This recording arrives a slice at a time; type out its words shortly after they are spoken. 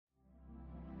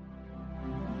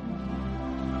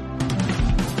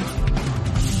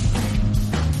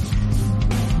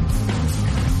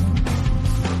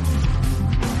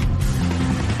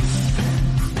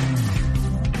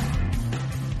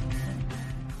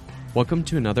Welcome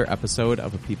to another episode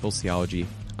of A People's Theology.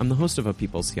 I'm the host of A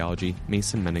People's Theology,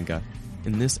 Mason Meninga.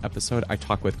 In this episode, I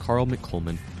talk with Carl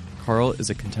McColman. Carl is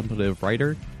a contemplative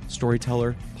writer,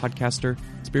 storyteller, podcaster,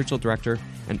 spiritual director,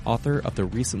 and author of the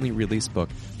recently released book,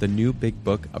 The New Big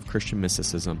Book of Christian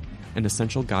Mysticism, an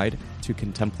essential guide to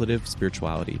contemplative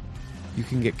spirituality. You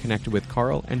can get connected with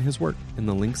Carl and his work in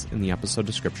the links in the episode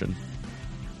description.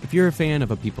 If you're a fan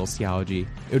of A People's Theology,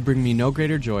 it would bring me no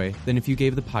greater joy than if you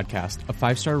gave the podcast a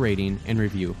 5-star rating and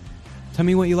review. Tell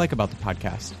me what you like about the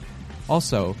podcast.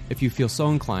 Also, if you feel so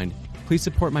inclined, please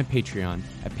support my Patreon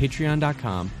at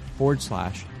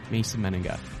patreon.com/Mason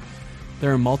Meninga.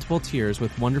 There are multiple tiers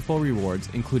with wonderful rewards,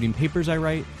 including papers I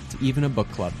write to even a book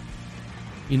club.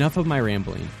 Enough of my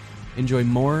rambling. Enjoy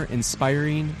more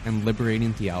inspiring and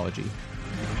liberating theology.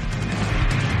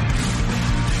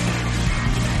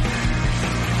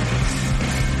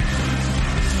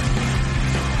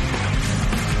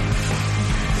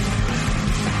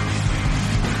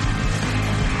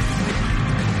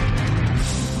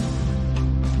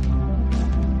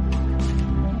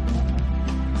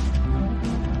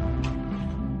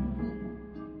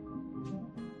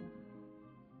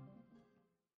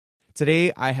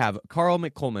 Today, I have Carl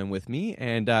McColman with me,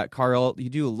 and Carl, you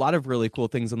do a lot of really cool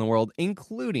things in the world,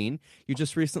 including you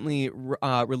just recently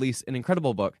released an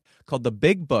incredible book called The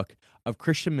Big Book of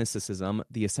Christian Mysticism,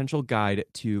 the essential guide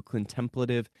to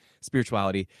contemplative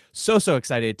spirituality. So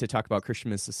excited to talk about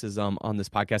Christian mysticism on this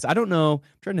podcast. I don't know, I'm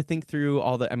trying to think through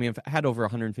I've had over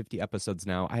 150 episodes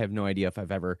now. I have no idea if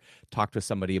I've ever talked with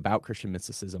somebody about Christian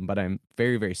mysticism, but I'm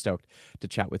very, very stoked to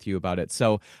chat with you about it.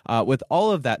 So with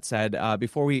all of that said,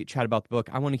 before we chat about the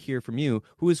book, I want to hear from you.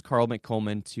 Who is Carl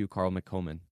McColman to Carl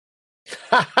McColman?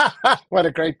 What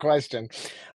a great question.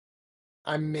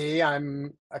 I'm me.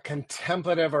 I'm a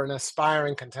contemplative, or an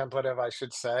aspiring contemplative, I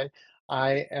should say.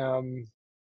 I am,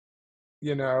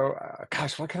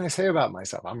 gosh, what can I say about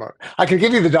myself? I could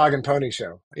give you the dog and pony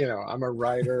show. I'm a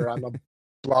writer, I'm a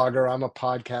blogger, I'm a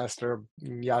podcaster,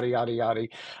 yada, yada, yada.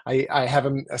 I have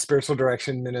a spiritual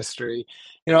direction ministry,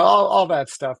 all that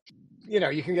stuff.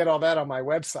 You can get all that on my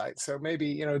website. So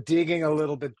maybe, digging a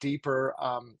little bit deeper,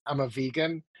 I'm a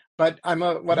vegan. But I'm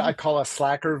what I call a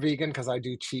slacker vegan because I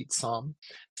do cheat some.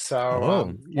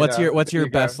 So, what's your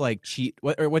best cheat?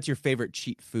 What's your favorite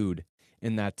cheat food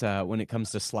in that when it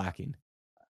comes to slacking?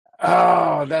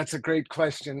 Oh, that's a great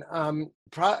question.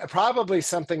 Probably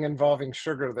something involving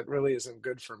sugar that really isn't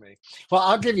good for me. Well,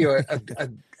 I'll give you a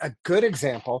good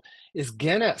example is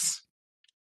Guinness.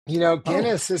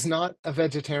 Guinness is not a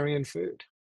vegetarian food.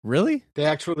 Really? They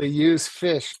actually use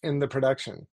fish in the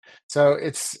production. So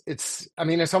it's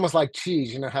almost like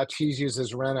cheese, how cheese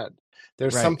uses rennet.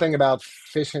 There's something about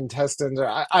fish intestines.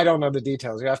 I don't know the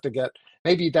details. You have to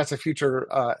maybe that's a future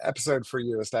episode for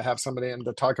you, is to have somebody in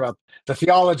to talk about the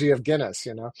theology of Guinness,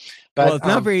 But, well, it's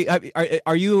not very,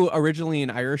 are you originally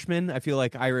an Irishman? I feel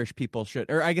like Irish people should,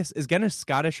 or I guess, is Guinness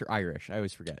Scottish or Irish? I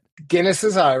always forget. Guinness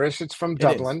is Irish. It's from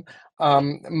Dublin.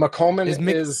 McColman is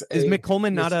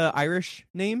McColman not an Irish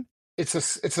name? It's a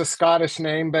Scottish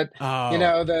name, but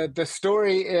the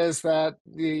story is that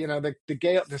the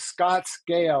Gaelic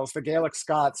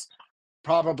Scots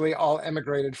probably all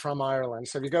emigrated from Ireland.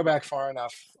 So if you go back far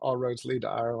enough, all roads lead to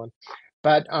Ireland.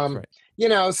 But but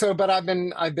I've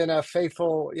been a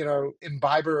faithful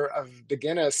imbiber of the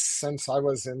Guinness since I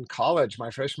was in college.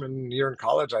 My freshman year in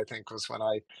college, I think, was when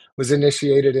I was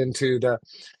initiated into the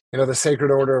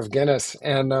Sacred Order of Guinness.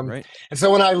 And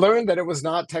so when I learned that it was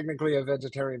not technically a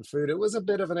vegetarian food, it was a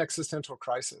bit of an existential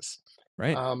crisis.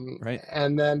 Right.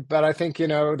 And then, but I think,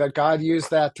 that God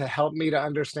used that to help me to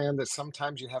understand that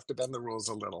sometimes you have to bend the rules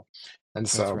a little. And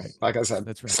so, like I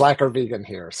said, slacker vegan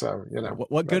here. So,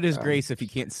 What good is grace if you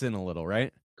can't sin a little,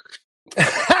 right?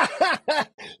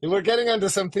 We're getting into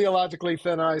some theologically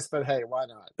thin ice, but hey, why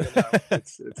not?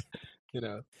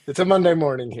 It's a Monday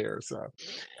morning here, so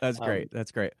that's great.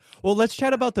 That's great. Well, let's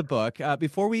chat about the book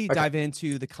before we dive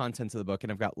into the contents of the book.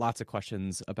 And I've got lots of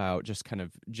questions about just kind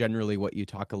of generally what you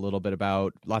talk a little bit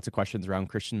about. Lots of questions around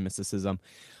Christian mysticism.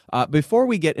 Before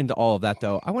we get into all of that,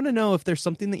 though, I want to know if there's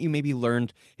something that you maybe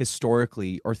learned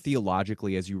historically or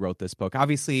theologically as you wrote this book.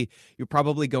 Obviously, you're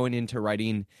probably going into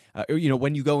writing,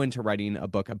 when you go into writing a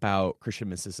book about Christian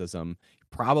mysticism, you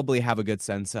probably have a good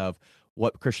sense of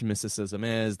what Christian mysticism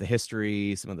is, the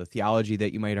history, some of the theology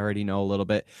that you might already know a little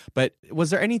bit. But was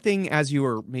there anything as you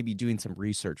were maybe doing some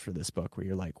research for this book where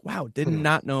you're like, wow, did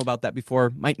not know about that before,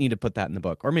 might need to put that in the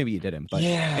book, or maybe you didn't, but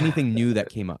anything new that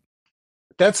came up?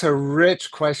 That's a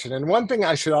rich question. And one thing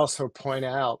I should also point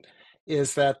out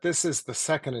is that this is the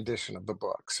second edition of the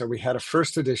book. So we had a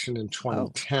first edition in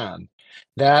 2010.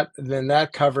 That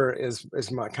cover is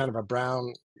my kind of a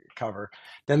brown cover.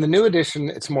 Then the new edition,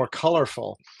 it's more colorful,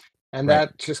 and Right.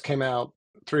 that just came out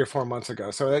 3 or 4 months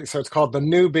ago. So it's called The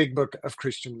New Big Book of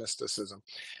Christian Mysticism.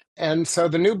 And so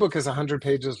the new book is 100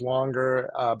 pages longer,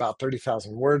 about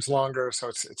 30,000 words longer. So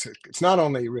it's not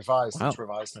only revised, Wow. it's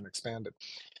revised and expanded.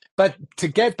 But to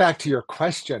get back to your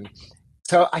question,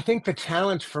 so I think the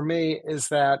challenge for me is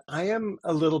that I am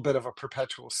a little bit of a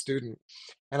perpetual student,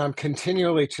 and I'm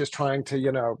continually just trying to,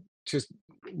 just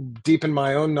deepen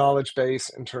my own knowledge base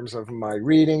in terms of my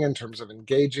reading, in terms of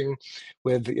engaging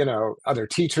with, other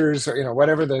teachers, or,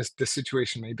 whatever the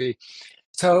situation may be.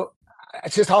 So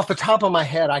it's just off the top of my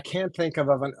head, I can't think of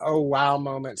an oh wow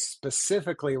moment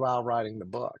specifically while writing the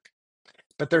book.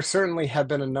 But there certainly have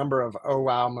been a number of oh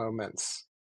wow moments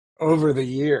over the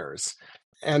years.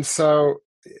 And so,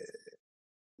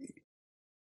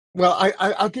 well,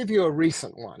 I'll give you a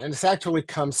recent one, and it's actually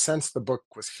come since the book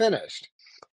was finished.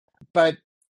 But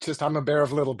just I'm a bear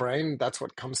of little brain. That's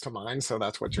what comes to mind, so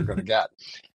that's what you're going to get.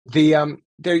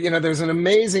 There's an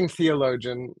amazing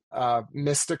theologian,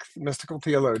 mystical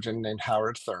theologian named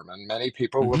Howard Thurman. Many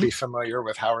people will be familiar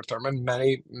with Howard Thurman.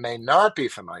 Many may not be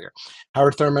familiar.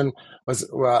 Howard Thurman was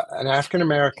an African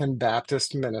American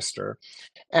Baptist minister,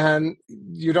 and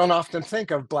you don't often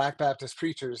think of Black Baptist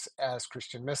preachers as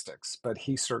Christian mystics, but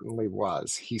he certainly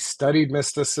was. He studied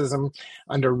mysticism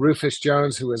under Rufus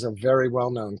Jones, who is a very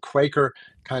well-known Quaker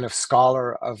kind of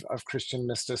scholar of Christian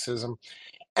mysticism.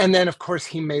 And then, of course,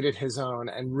 he made it his own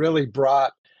and really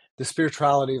brought the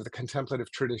spirituality of the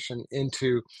contemplative tradition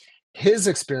into his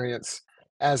experience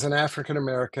as an African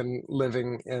American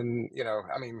living in,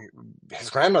 his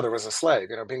grandmother was a slave,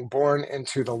 being born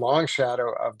into the long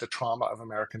shadow of the trauma of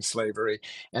American slavery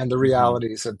and the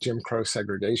realities of Jim Crow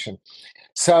segregation.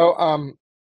 So,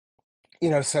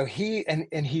 so he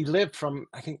lived from,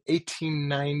 I think,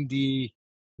 1890.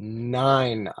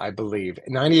 I believe,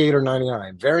 98 or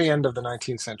 99, very end of the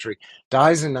 19th century,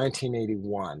 dies in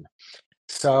 1981.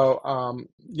 So,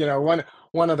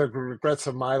 one of the regrets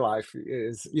of my life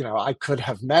is, I could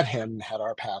have met him had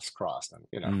our paths crossed,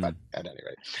 and, but at any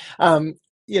rate,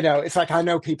 it's like I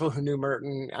know people who knew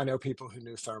Merton, I know people who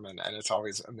knew Thurman, and it's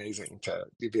always amazing to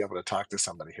be able to talk to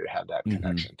somebody who had that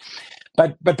connection.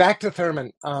 But back to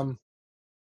Thurman.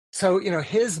 So,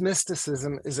 his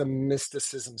mysticism is a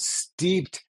mysticism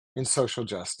steeped in social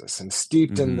justice and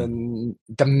steeped in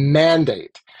the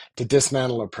mandate to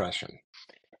dismantle oppression.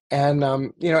 And,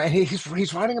 and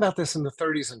he's writing about this in the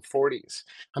 30s and 40s.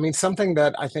 I mean, something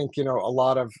that I think, a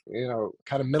lot of,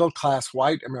 kind of middle-class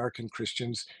white American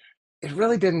Christians, it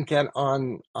really didn't get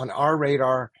on our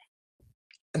radar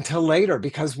until later,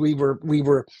 because we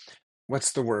were,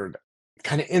 what's the word,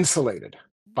 kind of insulated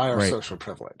by our social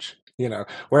privilege.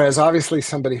 Whereas obviously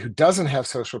somebody who doesn't have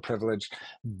social privilege,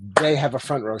 they have a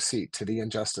front row seat to the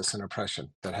injustice and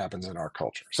oppression that happens in our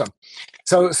culture. So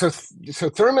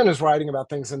Thurman is writing about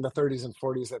things in the 30s and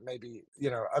 40s that maybe,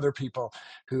 other people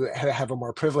who have a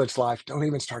more privileged life don't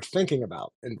even start thinking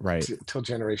about until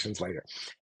generations later.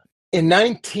 In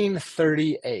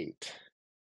 1938,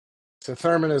 so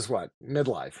Thurman is what,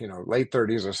 midlife, late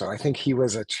 30s or so. I think he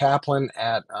was a chaplain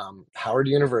at Howard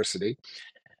University.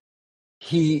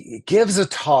 He gives a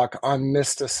talk on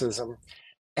mysticism,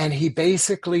 and he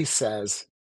basically says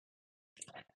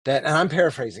that, and I'm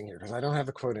paraphrasing here because I don't have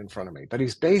the quote in front of me, but he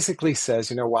basically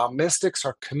says, while mystics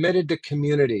are committed to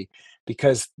community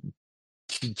because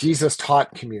Jesus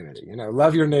taught community,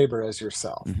 love your neighbor as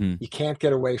yourself. You can't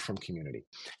get away from community.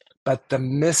 But the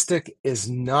mystic is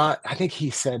not, I think he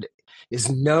said,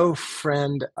 is no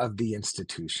friend of the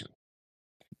institution.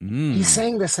 He's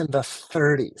saying this in the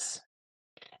 30s.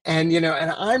 And,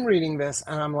 and I'm reading this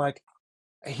and I'm like,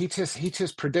 he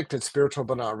just predicted spiritual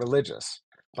but not religious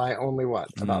by only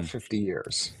about 50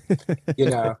 years,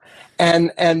 and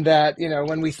that,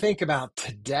 when we think about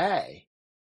today,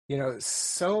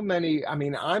 so many, I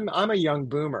mean, I'm a young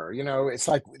boomer, it's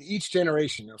like with each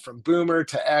generation, from boomer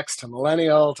to X to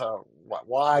millennial to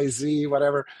Y, Z,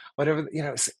 whatever,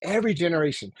 every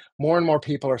generation, more and more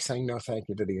people are saying no thank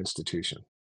you to the institution.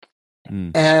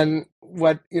 And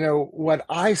what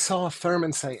I saw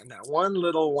Thurman say in that one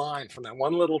little line from that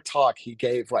one little talk he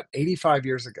gave, 85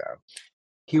 years ago,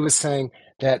 he was saying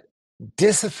that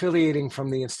disaffiliating from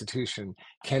the institution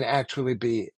can actually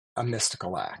be a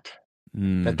mystical act.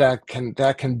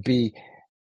 That can be,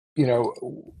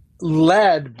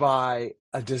 led by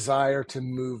a desire to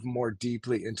move more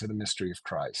deeply into the mystery of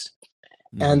Christ.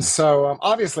 And Mm-hmm. so,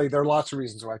 obviously, there are lots of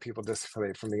reasons why people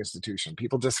disaffiliate from the institution.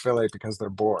 People disaffiliate because they're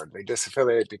bored. They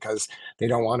disaffiliate because they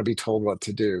don't want to be told what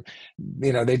to do.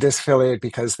 They disaffiliate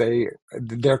because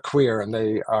they're queer and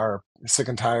they are sick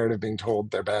and tired of being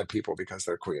told they're bad people because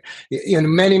they're queer.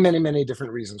 Many, many, many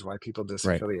different reasons why people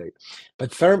Right. disaffiliate.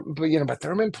 But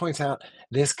Thurman points out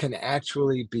this can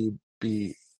actually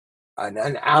be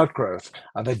an outgrowth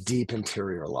of a deep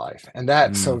interior life, and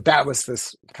that was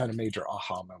this kind of major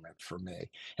aha moment for me.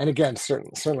 And again,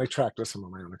 certainly tracked with some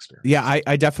of my own Yeah, experiences.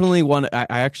 I definitely want. I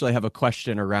actually have a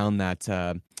question around that.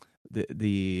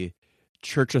 The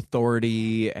church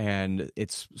authority and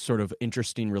its sort of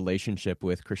interesting relationship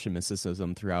with Christian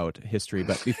mysticism throughout history.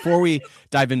 But before we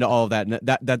dive into all of that,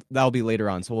 and that'll be later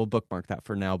on, so we'll bookmark that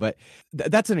for now. But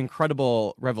that's an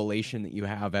incredible revelation that you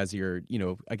have as you're,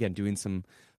 again, doing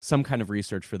some kind of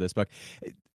research for this book.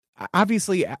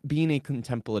 Obviously, being a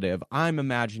contemplative, I'm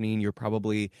imagining you're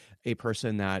probably a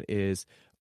person that is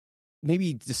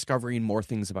maybe discovering more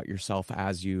things about yourself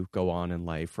as you go on in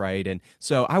life, right? And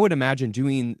so I would imagine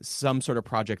doing some sort of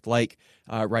project like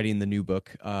writing the new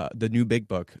book, the new big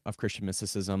book of Christian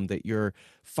mysticism, that you're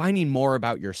finding more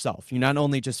about yourself. You're not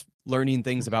only just learning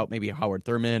things about maybe Howard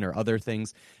Thurman or other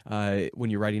things when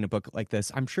you're writing a book like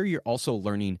this. I'm sure you're also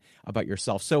learning about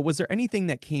yourself. So was there anything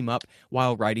that came up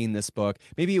while writing this book?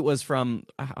 Maybe it was from,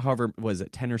 however, was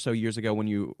it 10 or so years ago when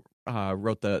you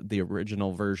wrote the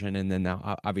original version, and then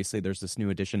now obviously there's this new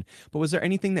edition. But was there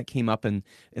anything that came up in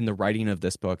the writing of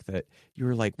this book that you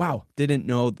were like, wow, didn't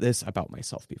know this about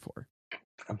myself before?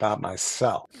 About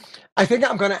myself, I think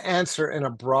I'm going to answer in a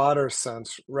broader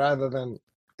sense rather than,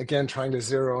 again, trying to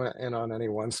zero in on any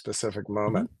one specific Hmm.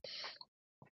 moment.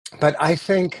 But I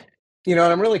think, and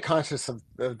I'm really conscious of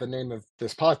the name of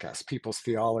this podcast, People's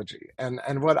Theology.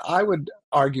 And what I would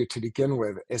argue to begin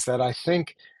with is that I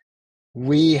think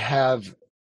we have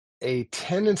a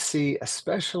tendency,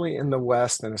 especially in the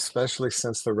West and especially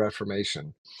since the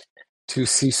Reformation, to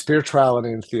see spirituality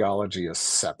and theology as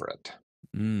separate.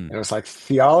 Mm. And it's like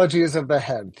theology is of the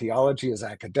head, theology is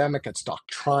academic, it's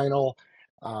doctrinal,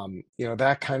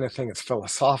 that kind of thing. It's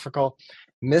philosophical.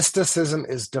 Mysticism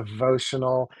is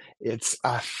devotional, it's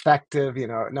affective,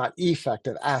 not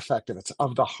effective, affective. It's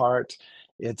of the heart.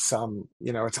 It's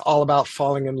all about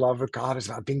falling in love with God. It's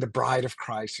about being the bride of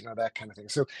Christ, that kind of thing.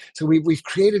 So we've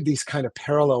created these kind of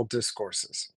parallel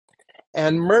discourses.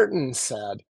 And Merton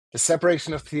said the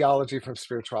separation of theology from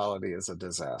spirituality is a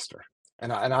disaster.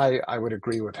 And I would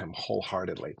agree with him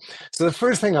wholeheartedly. So the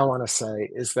first thing I want to say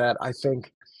is that I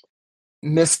think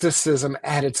mysticism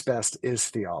at its best is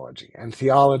theology, and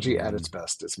theology at its Mm.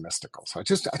 best is mystical. So I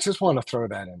just want to throw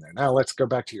that in there. Now let's go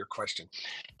back to your question.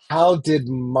 How did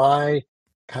my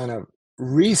kind of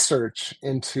research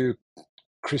into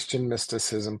Christian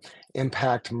mysticism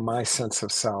impact my sense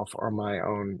of self or my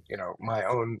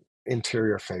own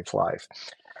interior faith life?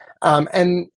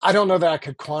 And I don't know that I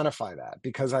could quantify that,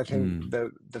 because I think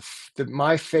Mm.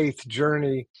 my faith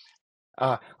journey.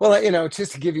 Well,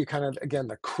 just to give you kind of again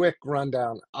the quick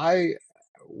rundown, I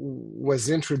was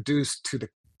introduced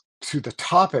to the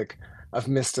topic of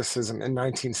mysticism in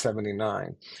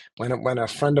 1979, when a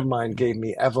friend of mine gave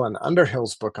me Evelyn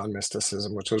Underhill's book on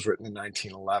mysticism, which was written in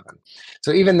 1911.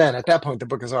 So even then, at that point, the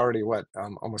book is already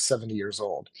almost 70 years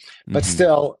old, but Mm-hmm.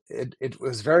 still, it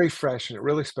was very fresh and it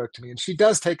really spoke to me. And she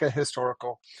does take a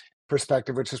historical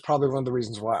perspective, which is probably one of the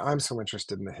reasons why I'm so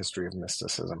interested in the history of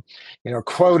mysticism.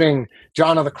 Quoting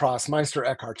John of the Cross, Meister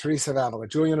Eckhart, Teresa of Avila,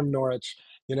 Julian of Norwich,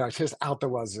 just out the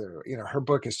wazoo. Her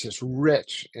book is just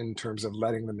rich in terms of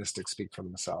letting the mystics speak for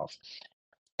themselves.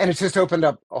 And it's just opened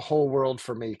up a whole world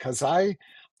for me, because I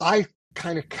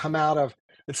kind of come out of,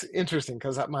 it's interesting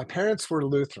because my parents were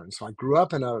Lutheran. So I grew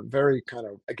up in a very kind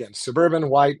of, again, suburban,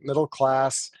 white, middle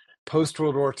class, post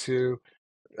World War II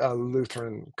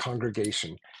Lutheran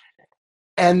congregation.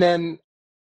 And then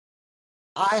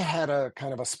I had a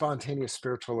kind of a spontaneous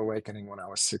spiritual awakening when I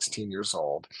was 16 years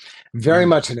old, very Mm.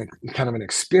 much kind of an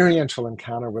experiential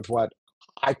encounter with what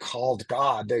I called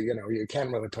God. You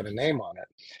can't really put a name on it.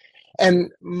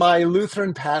 And my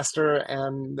Lutheran pastor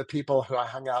and the people who I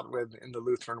hung out with in the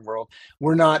Lutheran world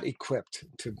were not equipped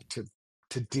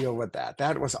to deal with that.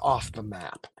 That was off the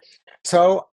map.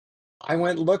 So I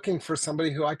went looking for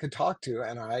somebody who I could talk to,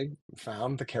 and I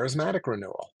found the Charismatic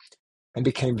Renewal and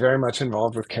became very much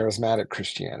involved with charismatic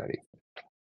Christianity.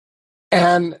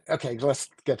 And okay, let's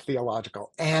get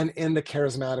theological. And in the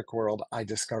charismatic world, I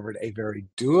discovered a very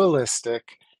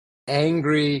dualistic,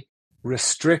 angry,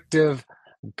 restrictive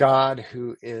God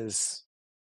who is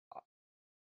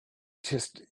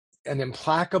just an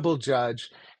implacable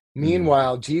judge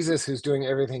Meanwhile, Jesus, who's doing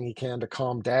everything he can to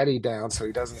calm daddy down so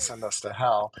he doesn't send us to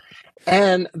hell.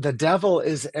 And the devil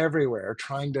is everywhere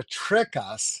trying to trick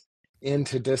us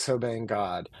into disobeying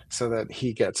God so that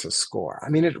he gets a score. I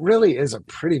mean, it really is a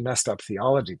pretty messed up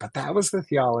theology, but that was the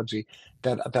theology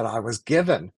that I was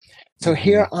given. So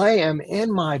here I am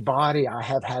in my body. I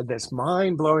have had this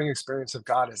mind-blowing experience of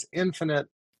God as infinite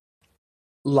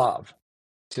love,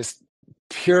 just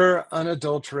pure,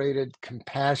 unadulterated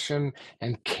compassion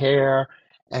and care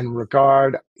and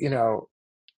regard,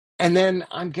 and then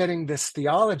I'm getting this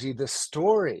theology, this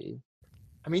story.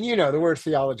 I mean, the word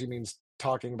theology means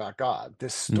talking about God.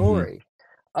 This story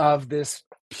of this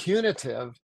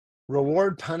punitive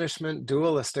reward punishment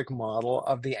dualistic model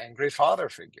of the angry father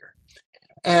figure.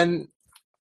 And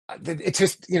it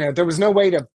just, there was no way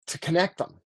to connect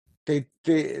them.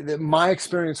 My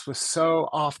experience was so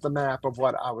off the map of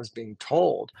what I was being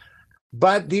told.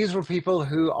 But these were people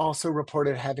who also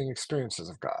reported having experiences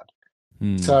of God.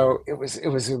 So it was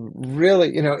a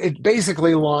really, it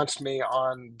basically launched me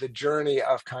on the journey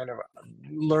of kind of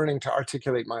learning to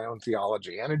articulate my own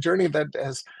theology, and a journey that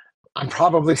I'm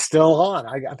probably still on.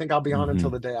 I think I'll be on until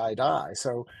the day I die.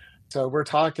 So we're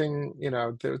talking,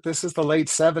 this is the late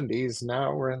 70s.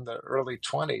 Now we're in the early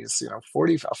 20s, a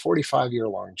 45-year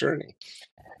long journey.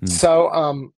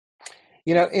 So,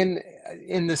 in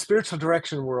the spiritual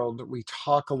direction world, we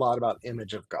talk a lot about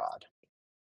image of God,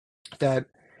 that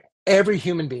every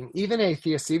human being, even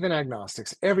atheists, even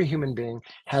agnostics, every human being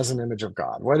has an image of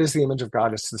God. What is the image of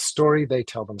God? It's the story they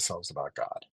tell themselves about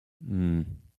God.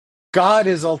 God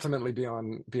is ultimately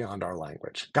beyond our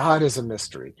language. God is a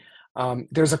mystery.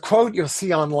 There's a quote you'll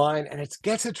see online, and it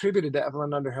gets attributed to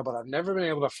Evelyn Underhill, but I've never been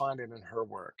able to find it in her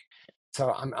work.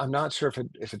 So I'm not sure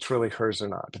if it's really hers or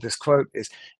not. But this quote is,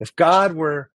 "If God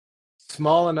were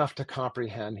small enough to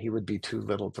comprehend, he would be too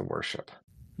little to worship."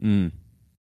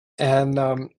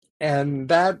 And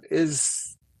that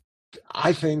is,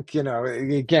 I think,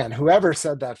 again, whoever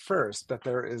said that first, that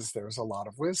there's a lot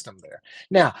of wisdom there.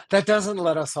 Now, that doesn't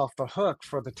let us off the hook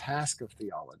for the task of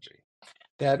theology,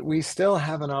 that we still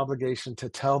have an obligation to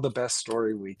tell the best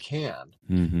story we can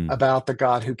about the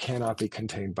God who cannot be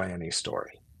contained by any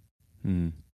story.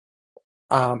 And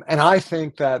I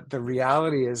think that the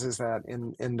reality is that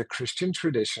in the Christian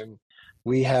tradition,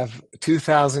 we have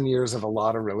 2,000 years of a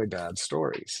lot of really bad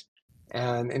stories,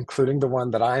 and including the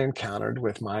one that I encountered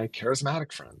with my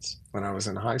charismatic friends when I was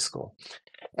in high school.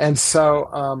 And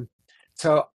so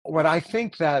what I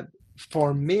think that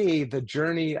for me, the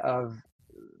journey of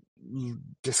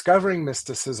discovering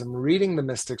mysticism, reading the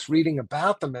mystics, reading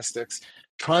about the mystics,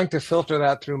 trying to filter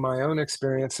that through my own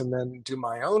experience, and then do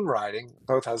my own writing,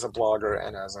 both as a blogger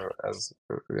and as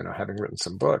having written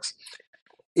some books,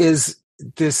 is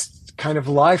this kind of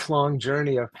lifelong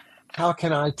journey of how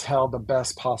can I tell the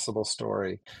best possible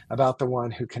story about the one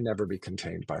who can never be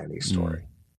contained by any story.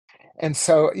 And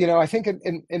so, I think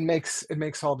it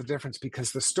makes all the difference,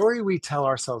 because the story we tell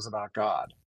ourselves about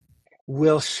God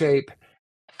will shape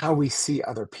how we see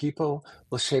other people,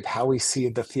 will shape how we see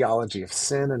the theology of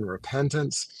sin and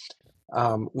repentance.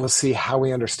 We'll see how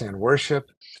we understand worship,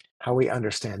 how we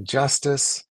understand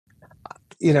justice.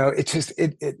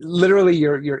 It literally,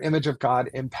 your image of God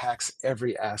impacts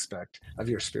every aspect of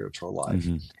your spiritual life.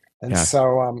 And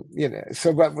so,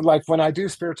 but like when I do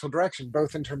spiritual direction,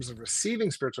 both in terms of receiving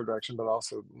spiritual direction, but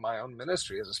also my own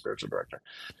ministry as a spiritual director,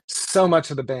 so much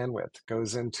of the bandwidth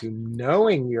goes into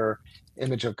knowing your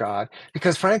image of God,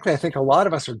 because frankly, I think a lot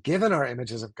of us are given our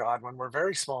images of God when we're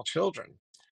very small children,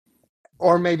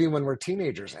 or maybe when we're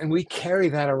teenagers, and we carry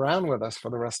that around with us for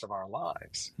the rest of our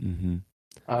lives.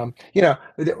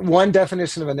 One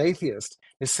definition of an atheist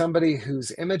is somebody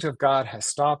whose image of God has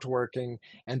stopped working,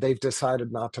 and they've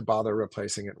decided not to bother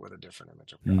replacing it with a different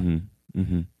image of God.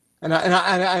 And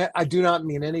I do not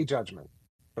mean any judgment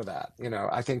for that.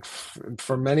 I think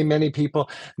for many, many people,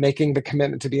 making the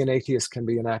commitment to be an atheist can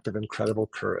be an act of incredible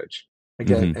courage.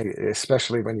 Again,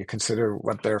 especially when you consider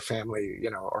what their family,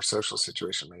 or social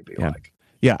situation may be like.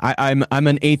 Yeah, I'm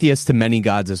an atheist to many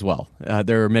gods as well.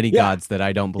 There are many gods that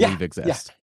I don't believe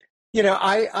exist.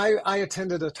 I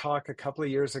attended a talk a couple of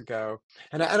years ago,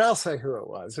 and I'll say who it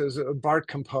was. It was Bart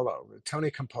Campolo,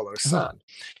 Tony Campolo's son.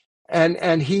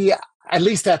 And he, at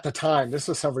least at the time, this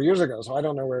was several years ago, so I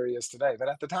don't know where he is today, but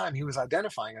at the time he was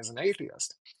identifying as an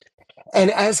atheist. And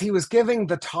as he was giving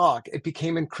the talk, it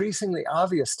became increasingly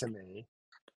obvious to me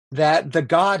that the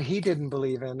God he didn't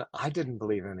believe in, I didn't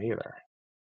believe in either.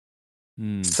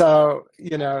 So,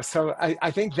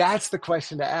 I think that's the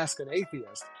question to ask an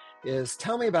atheist is,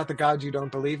 tell me about the God you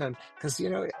don't believe in, because,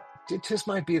 it just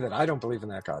might be that I don't believe in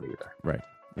that God either. Right.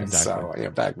 Exactly.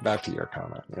 And so, back to your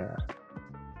comment. Yeah.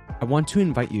 I want to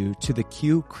invite you to the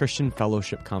Q Christian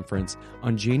Fellowship Conference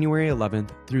on January 11th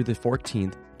through the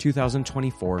 14th,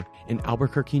 2024 in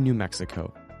Albuquerque, New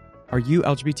Mexico. Are you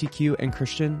LGBTQ and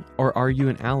Christian, or are you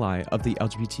an ally of the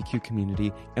LGBTQ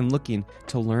community and looking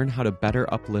to learn how to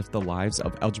better uplift the lives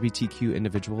of LGBTQ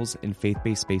individuals in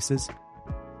faith-based spaces?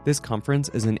 This conference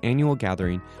is an annual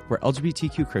gathering where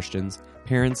LGBTQ Christians,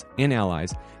 parents, and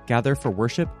allies gather for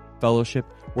worship, fellowship,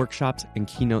 workshops, and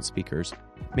keynote speakers,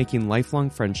 making lifelong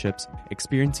friendships,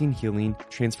 experiencing healing,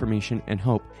 transformation, and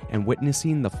hope, and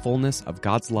witnessing the fullness of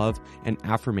God's love and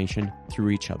affirmation through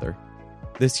each other.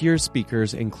 This year's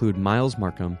speakers include Miles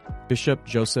Markham, Bishop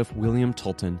Joseph William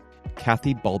Tolton,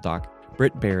 Kathy Baldock,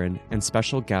 Britt Barron, and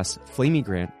special guests Flamey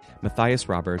Grant, Matthias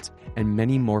Roberts, and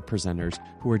many more presenters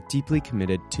who are deeply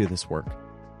committed to this work,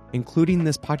 including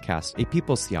this podcast, A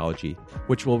People's Theology,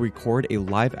 which will record a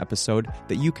live episode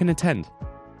that you can attend.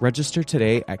 Register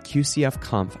today at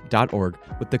qcfconf.org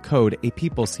with the code A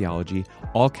People's Theology,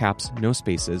 all caps, no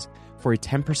spaces, for a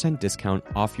 10% discount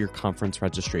off your conference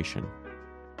registration.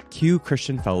 Q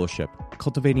Christian Fellowship,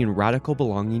 cultivating radical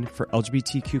belonging for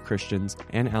LGBTQ Christians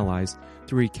and allies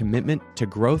through a commitment to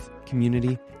growth,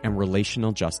 community, and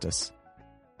relational justice.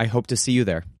 I hope to see you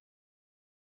there.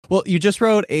 Well, you just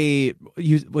wrote you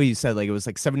said like it was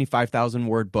like 75,000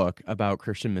 word book about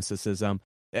Christian mysticism.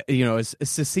 As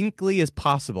succinctly as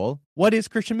possible, what is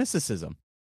Christian mysticism?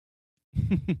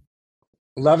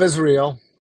 Love is real,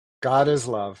 God is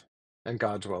love, and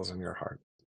God dwells in your heart.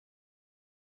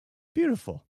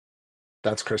 Beautiful.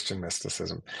 That's Christian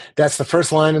mysticism. That's the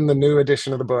first line in the new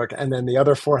edition of the book, and then the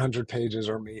other 400 pages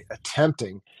are me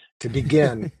attempting to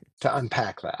begin to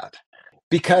unpack that.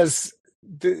 Because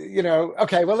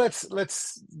okay, well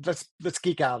let's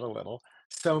geek out a little.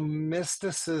 So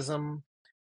mysticism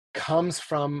comes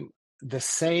from the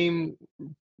same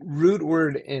root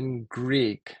word in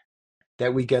Greek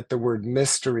that we get the word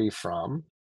mystery from,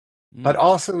 but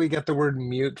also we get the word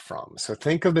mute from. So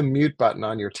think of the mute button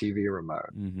on your TV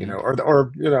remote,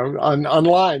 or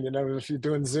online, if you're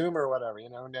doing Zoom or whatever,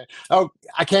 oh,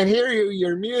 I can't hear you,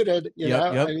 you're muted, Yep.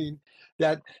 I mean,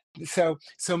 so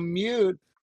mute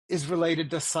is related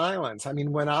to silence. I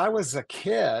mean, when I was a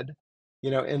kid,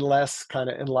 in less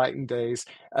kind of enlightened days,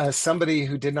 somebody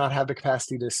who did not have the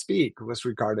capacity to speak was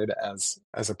regarded as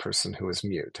a person who was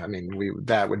mute. I mean,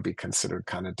 that would be considered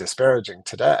kind of disparaging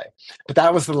today, but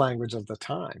that was the language of the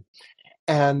time.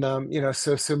 And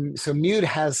so mute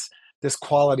has this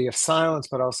quality of silence,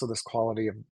 but also this quality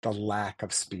of the lack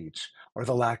of speech or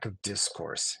the lack of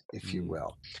discourse, if you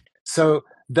will. So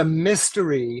the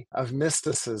mystery of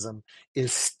mysticism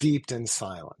is steeped in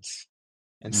silence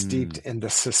and steeped in the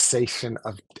cessation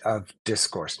of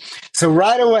discourse. So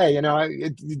right away,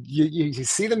 you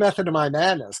see the method of my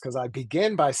madness, because I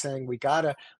begin by saying we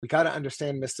gotta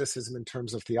understand mysticism in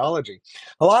terms of theology.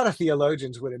 A lot of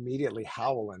theologians would immediately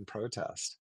howl in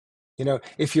protest.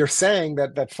 If you're saying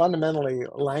that fundamentally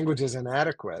language is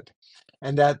inadequate,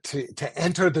 and that to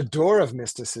enter the door of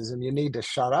mysticism you need to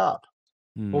shut up.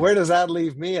 Well, where does that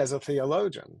leave me as a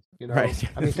theologian? Right.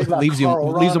 I mean, think about leaves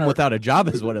them without a job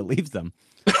is what it leaves them.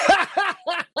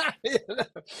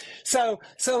 So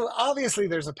obviously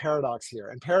there's a paradox here,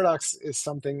 and paradox is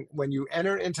something, when you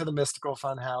enter into the mystical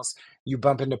funhouse, you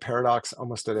bump into paradox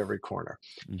almost at every corner.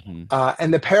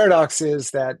 And the paradox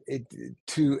is that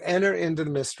to enter into the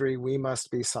mystery, we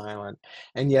must be silent,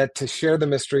 and yet to share the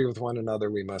mystery with one another,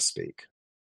 we must speak.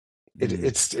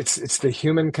 It's the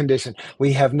human condition.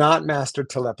 We have not mastered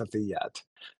telepathy yet.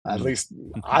 At least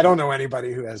I don't know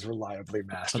anybody who has reliably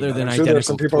mastered. Other than I'm sure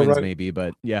identical twins, maybe,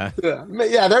 but yeah.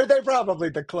 They're probably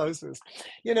the closest.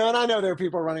 And I know there are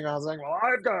people running around saying, "Well,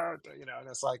 I've got," and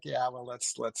it's like, yeah, well,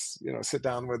 let's sit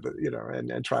down with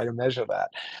and try to measure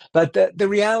that. But the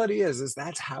reality is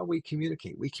that's how we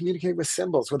communicate. We communicate with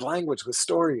symbols, with language, with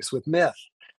stories, with myth,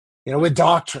 with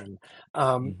doctrine,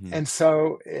 and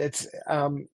so it's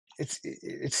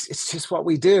just what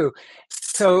we do.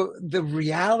 So the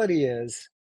reality is,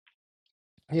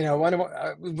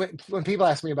 when people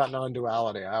ask me about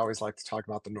non-duality, I always like to talk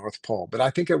about the North Pole, but I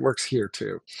think it works here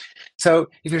too. So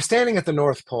if you're standing at the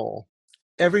North Pole,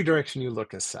 every direction you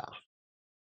look is south.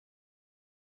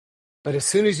 But as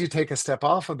soon as you take a step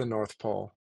off of the North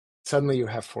Pole, suddenly you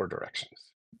have 4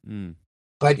 directions.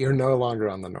 But you're no longer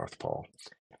on the North Pole.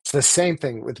 It's the same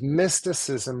thing with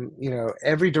mysticism.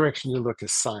 Every direction you look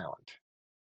is silent.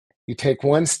 You take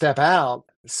one step out,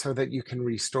 so that you can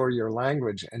restore your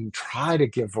language and try to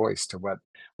give voice to what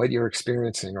you're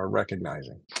experiencing or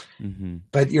recognizing. Mm-hmm.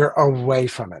 But you're away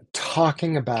from it.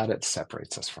 Talking about it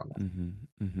separates us from it. Mm-hmm.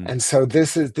 Mm-hmm. And so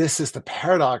this is the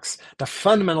paradox, the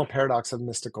fundamental paradox of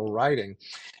mystical writing.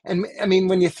 And I mean,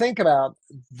 when you think about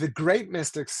the great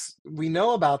mystics, we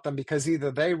know about them because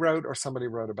either they wrote or somebody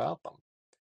wrote about them.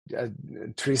 uh,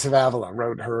 Teresa of Avila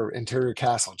wrote her Interior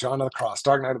Castle, John of the Cross,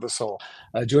 Dark Night of the Soul,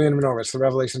 Julian of Norwich, The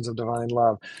Revelations of Divine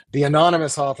Love, the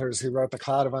anonymous authors who wrote The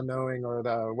Cloud of Unknowing or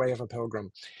The Way of a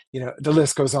Pilgrim. The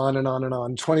list goes on and on and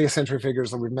on. 20th century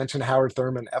figures, we've mentioned Howard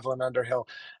Thurman, Evelyn Underhill,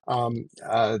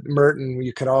 Merton.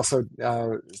 You could also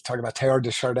talk about Teilhard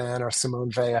de Chardin or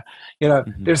Simone Weil.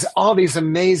 Mm-hmm. There's all these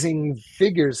amazing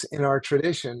figures in our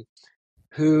tradition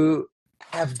who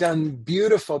have done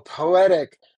beautiful,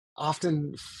 poetic,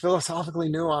 often philosophically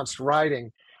nuanced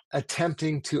writing,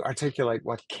 attempting to articulate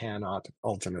what cannot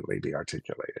ultimately be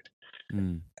articulated.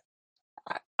 Mm.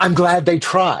 I'm glad they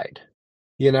tried.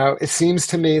 It seems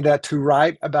to me that to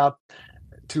write about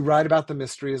the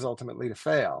mystery is ultimately to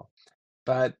fail.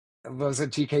 But was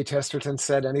it G.K. Chesterton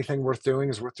said, anything worth doing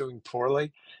is worth doing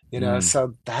poorly? Mm.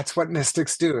 So that's what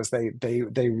mystics do, is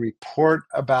they report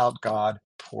about God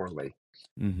poorly,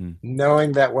 Mm-hmm.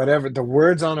 knowing that whatever the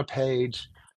words on a page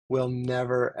will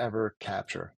never ever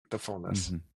capture the fullness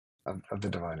Mm-hmm. of the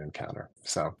divine encounter.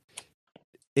 So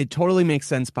It totally makes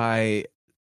sense by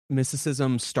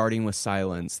mysticism starting with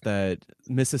silence, that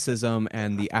mysticism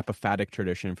and the apophatic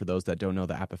tradition, for those that don't know,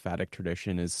 the apophatic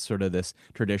tradition is sort of this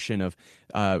tradition of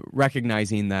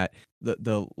recognizing that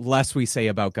the less we say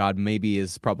about God maybe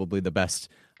is probably the best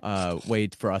way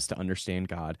for us to understand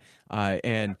God.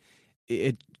 And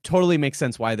it totally makes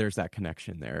sense why there's that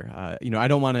connection there. I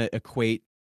don't want to equate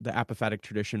the apophatic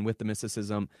tradition with the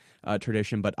mysticism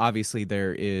tradition, but obviously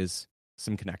there is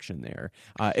some connection there.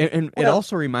 And it well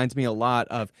also reminds me a lot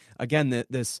of, again,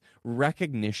 this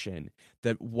recognition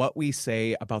that what we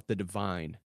say about the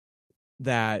divine,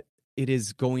 that it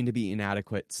is going to be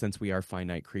inadequate since we are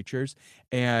finite creatures.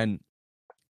 And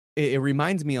it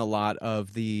reminds me a lot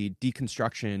of the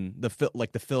deconstruction,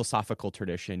 like the philosophical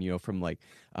tradition, from like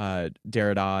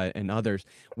Derrida and others,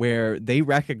 where they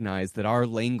recognize that our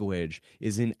language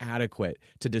is inadequate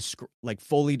to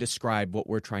fully describe what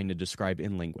we're trying to describe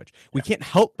in language. We yeah can't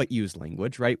help but use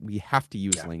language, right? We have to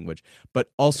use yeah language, but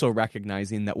also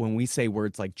recognizing that when we say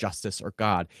words like justice or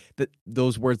God, that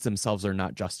those words themselves are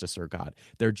not justice or God.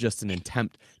 They're just an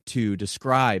attempt to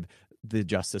describe the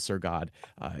justice or God.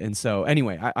 And so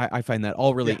anyway, I find that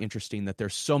all really yeah interesting, that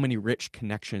there's so many rich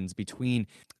connections between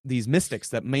these mystics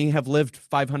that may have lived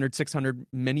 500, 600,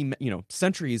 many,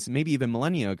 centuries, maybe even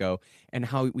millennia ago, and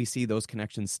how we see those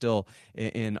connections still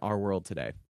in our world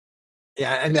today.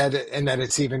 yeah and that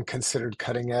it's even considered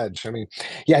cutting edge. I mean,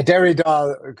 yeah,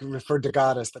 Derrida referred to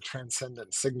God as the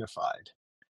transcendent signified.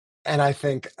 And I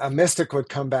think a mystic would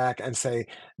come back and say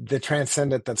the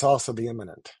transcendent that's also the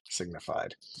immanent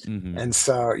signified. Mm-hmm. And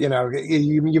so,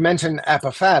 you mentioned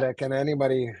apophatic, and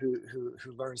anybody who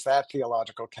learns that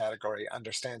theological category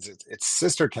understands its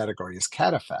sister category is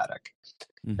cataphatic.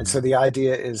 And Mm-hmm. so the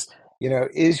idea is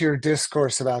your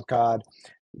discourse about God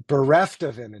bereft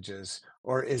of images,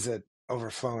 or is it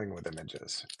overflowing with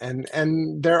images?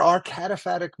 And there are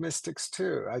cataphatic mystics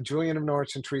too. Julian of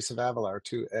Norwich and Teresa of Avila are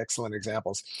two excellent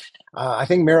examples. I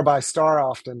think Mirabai Starr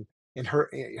often, in her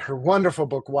wonderful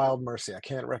book Wild Mercy, I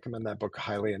can't recommend that book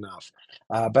highly enough,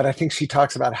 but I think she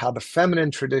talks about how the feminine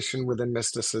tradition within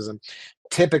mysticism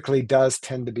typically does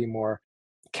tend to be more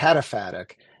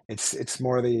cataphatic. It's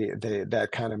more the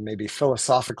that kind of maybe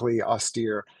philosophically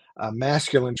austere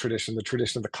masculine tradition, the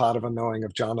tradition of the Cloud of Unknowing,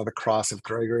 of John of the Cross, of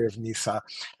Gregory of Nyssa.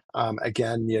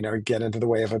 Again, get into the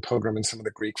Way of a Pilgrim and some of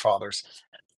the Greek fathers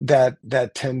that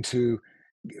tend to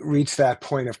reach that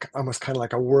point of almost kind of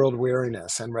like a world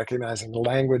weariness, and recognizing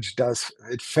language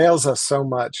it fails us so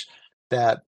much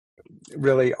that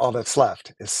really all that's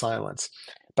left is silence.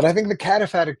 But I think the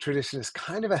cataphatic tradition is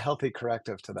kind of a healthy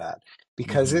corrective to that,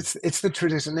 because Mm-hmm. it's the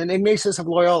tradition. And Ignatius of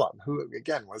Loyola, who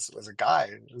again was a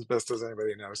guy, as best as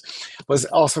anybody knows, was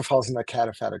also falls in that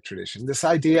cataphatic tradition. This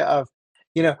idea of,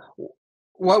 you know,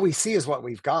 what we see is what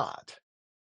we've got,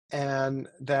 and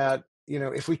that,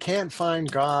 if we can't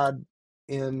find God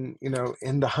in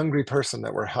the hungry person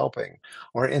that we're helping,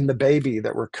 or in the baby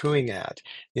that we're cooing at,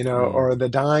 Mm. or the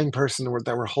dying person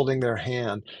that we're holding their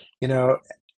hand, you know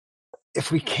if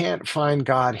we can't find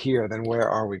God here, then where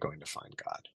are we going to find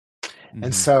God? And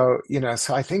Mm-hmm. so,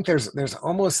 so I think there's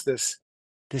almost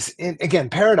again,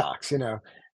 paradox.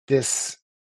 This,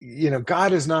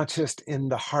 God is not just in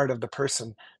the heart of the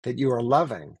person that you are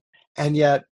loving, and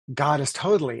yet God is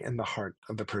totally in the heart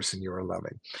of the person you are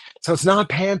loving. So it's not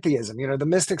pantheism. The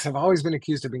mystics have always been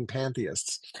accused of being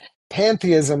pantheists.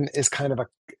 Pantheism is kind of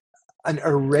an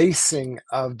erasing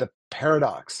of the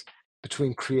paradox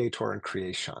between creator and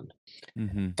creation.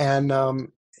 Mm-hmm.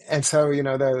 And so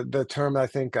the term, I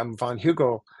think, von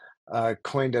Hugel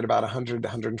coined it about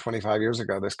 125 years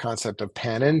ago, this concept of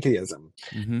panentheism,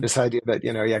 Mm-hmm. this idea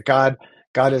that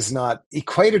God is not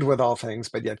equated with all things,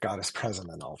 but yet God is present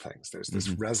in all things. There's this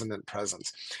Mm-hmm. resonant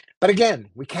presence. But again,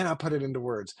 we cannot put it into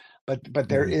words. But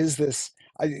there Mm-hmm. is this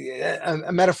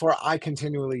a metaphor I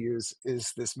continually use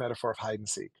is this metaphor of hide and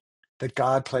seek, that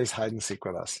God plays hide and seek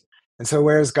with us. And so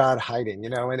where is God hiding?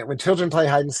 When children play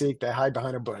hide and seek, they hide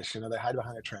behind a bush, they hide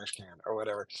behind a trash can or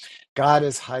whatever. God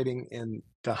is hiding in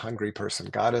the hungry person.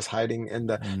 God is hiding in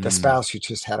the Mm-hmm. spouse you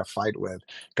just had a fight with.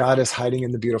 God is hiding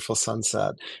in the beautiful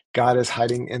sunset. God is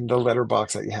hiding in the litter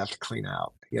box that you have to clean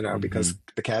out, Mm-hmm. because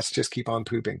the cats just keep on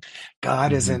pooping.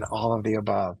 God is Mm-hmm. in all of the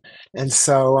above. And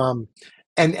so,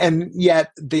 and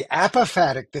yet the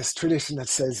apophatic, this tradition that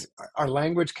says our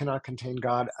language cannot contain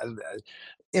God,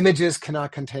 images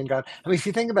cannot contain God. I mean, if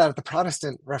you think about it, the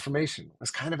Protestant Reformation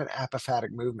was kind of an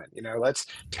apophatic movement. Let's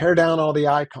tear down all the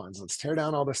icons, let's tear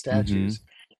down all the Mm-hmm. statues.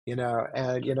 And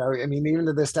I mean, even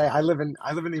to this day, I live in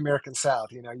the American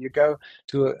South. You go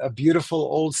to a beautiful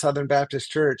old Southern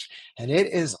Baptist church, and it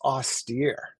is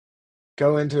austere.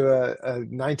 Go into a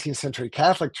 19th century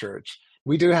Catholic church.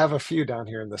 We do have a few down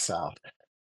here in the South,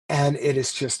 and it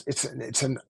is just it's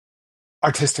an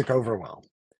artistic overwhelm.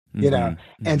 you know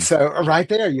Mm-hmm. and Mm-hmm. so right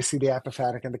there you see the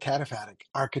apophatic and the cataphatic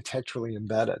architecturally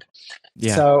embedded.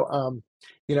 Yeah.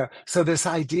 So this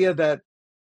idea that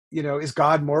is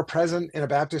God more present in a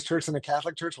Baptist church than a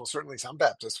Catholic church? Well, certainly some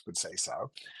Baptists would say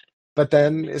so. But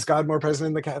then, is God more present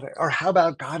in the Catholic, or how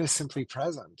about God is simply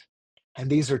present? And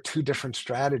these are two different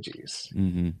strategies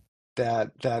Mm-hmm.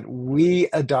 that we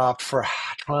adopt for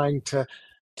trying to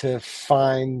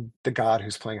find the God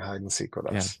who's playing hide and seek with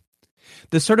Yeah. us.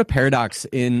 This sort of paradox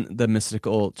in the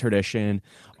mystical tradition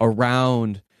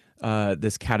around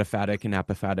this cataphatic and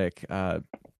apophatic,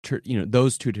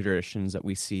 those two traditions that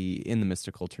we see in the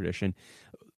mystical tradition.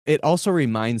 It also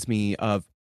reminds me of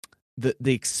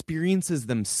the experiences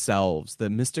themselves.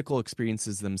 The mystical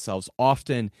experiences themselves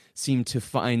often seem to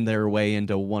find their way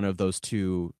into one of those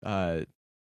two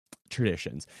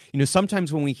traditions.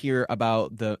 Sometimes when we hear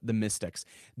about the mystics,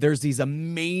 there's these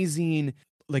amazing,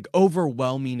 like,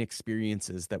 overwhelming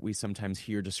experiences that we sometimes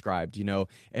hear described,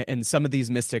 and some of these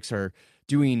mystics are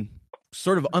doing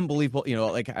sort of unbelievable,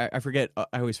 like I forget,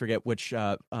 I always forget which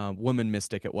woman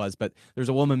mystic it was, but there's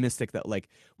a woman mystic that like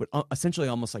would essentially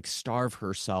almost like starve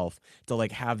herself to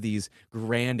like have these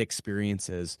grand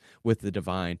experiences with the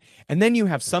divine. And then you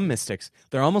have some mystics,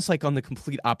 they're almost like on the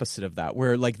complete opposite of that,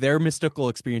 where like their mystical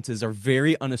experiences are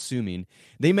very unassuming.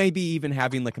 They may be even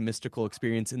having like a mystical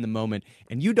experience in the moment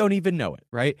and you don't even know it,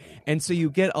 right? And so you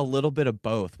get a little bit of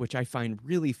both, which I find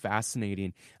really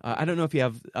fascinating. I don't know if you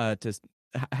have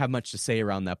have much to say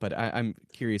around that, but I'm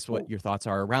curious what your thoughts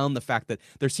are around the fact that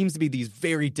there seems to be these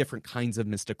very different kinds of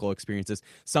mystical experiences,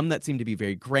 some that seem to be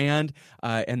very grand,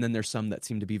 and then there's some that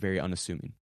seem to be very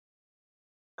unassuming.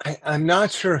 I'm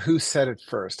not sure who said it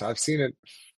first. I've seen it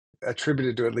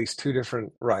attributed to at least two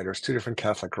different writers, two different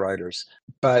Catholic writers.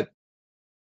 But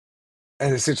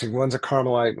and it's interesting. One's a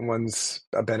Carmelite and one's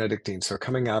a Benedictine. So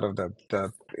coming out of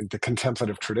the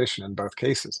contemplative tradition in both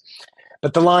cases.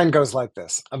 But the line goes like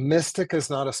this: a mystic is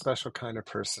not a special kind of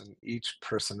person. Each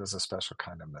person is a special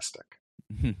kind of mystic.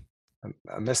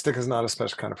 A mystic is not a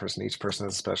special kind of person. Each person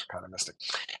is a special kind of mystic.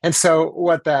 And so,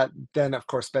 what that then, of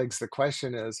course, begs the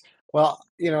question is, well,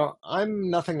 I'm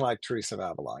nothing like Teresa of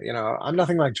Avila. I'm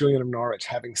nothing like Julian of Norwich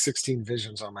having 16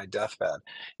 visions on my deathbed,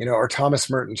 or Thomas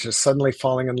Merton just suddenly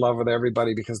falling in love with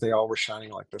everybody because they all were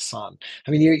shining like the sun.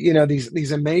 I mean,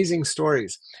 these amazing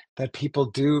stories that people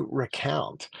do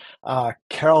recount.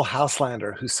 Carol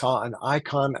Hauslander, who saw an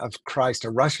icon of Christ, a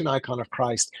Russian icon of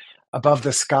Christ above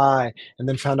the sky, and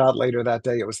then found out later that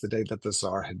day it was the day that the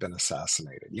Tsar had been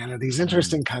assassinated. These Mm.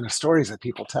 interesting kind of stories that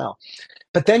people tell.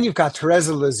 But then you've got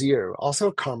Teresa Lisieux, also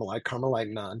a Carmelite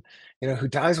nun, who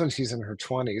dies when she's in her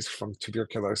 20s from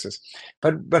tuberculosis.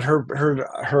 But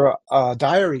her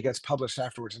diary gets published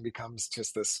afterwards and becomes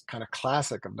just this kind of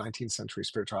classic of 19th century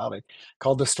spirituality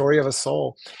called The Story of a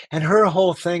Soul. And her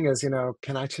whole thing is,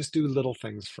 can I just do little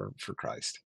things for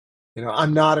Christ?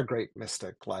 I'm not a great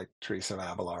mystic like Teresa of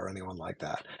Avila or anyone like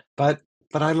that, but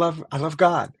I love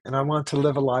God, and I want to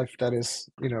live a life that is,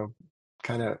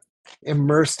 kind of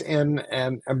immersed in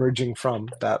and emerging from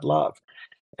that love.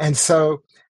 And so,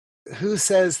 who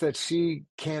says that she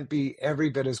can't be every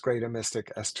bit as great a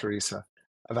mystic as Teresa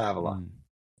of Avila? Mm.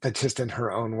 but just in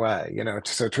her own way, you know.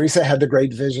 So Teresa had the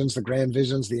great visions, the grand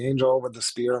visions, the angel with the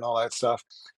spear and all that stuff.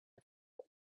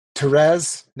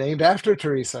 Therese, named after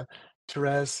Teresa,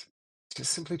 Therese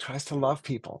just simply tries to love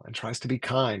people and tries to be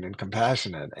kind and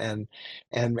compassionate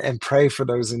and pray for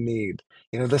those in need.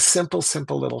 You know, the simple,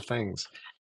 simple little things.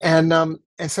 And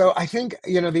so I think,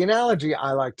 you know, the analogy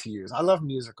I like to use, I love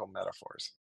musical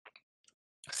metaphors.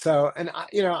 So, and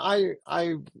you know,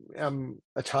 I am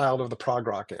a child of the prog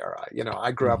rock era. You know,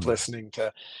 I grew up Hmm. listening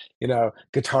to, you know,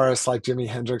 guitarists like Jimi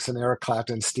Hendrix and Eric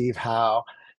Clapton, Steve Howe.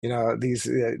 You know,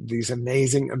 these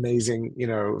amazing, amazing, you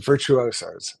know,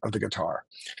 virtuosos of the guitar.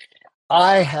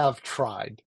 I have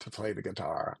tried to play the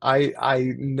guitar.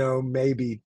 I know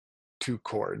maybe two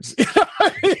chords.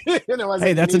 You know, as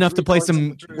Hey, in you that's need enough to three play chords on the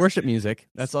some truth. worship music.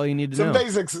 That's all you need to know.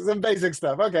 Some basic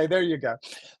stuff. Okay, there you go.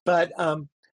 But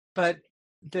but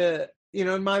the you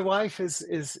know, my wife is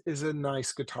a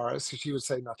nice guitarist, so she would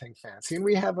say nothing fancy. And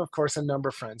we have, of course, a number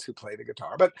of friends who play the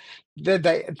guitar, but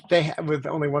with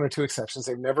only one or two exceptions,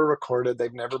 they've never recorded,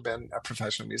 they've never been a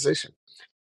professional musician.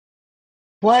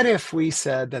 What if we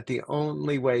said that the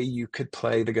only way you could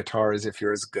play the guitar is if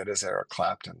you're as good as Eric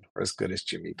Clapton or as good as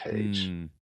Jimmy Page?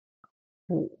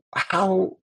 Mm.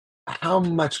 How how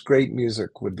much great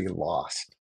music would be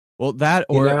lost, Well, that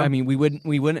you or I know? mean, we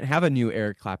wouldn't have a new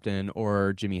Eric Clapton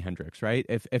or Jimi Hendrix, right?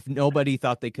 If nobody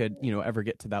thought they could, ever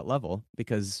get to that level,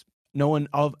 because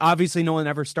obviously no one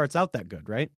ever starts out that good,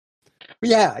 right?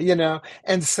 Yeah, you know,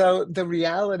 and so the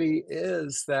reality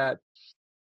is that,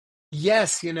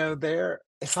 yes, you know, there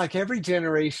it's like every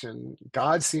generation,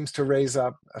 God seems to raise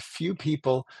up a few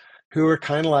people who are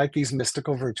kind of like these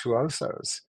mystical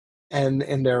virtuosos. And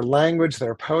in their language,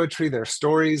 their poetry, their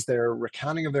stories, their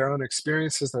recounting of their own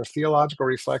experiences, their theological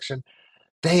reflection,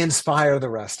 they inspire the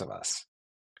rest of us.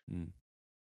 Mm.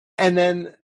 And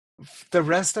then the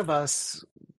rest of us,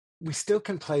 we still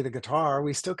can play the guitar,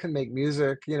 we still can make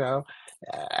music, you know,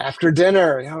 after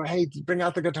dinner, you know, hey, bring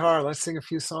out the guitar, let's sing a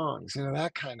few songs, you know,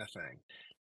 that kind of thing.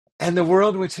 And the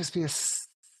world would just be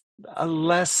a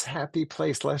less happy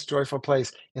place, less joyful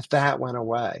place if that went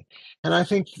away. And I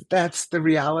think that's the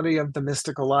reality of the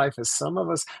mystical life is some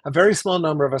of us, a very small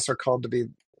number of us are called to be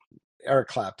Eric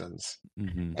Claptons.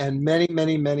 Mm-hmm. And many,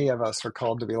 many, many of us are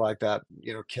called to be like that,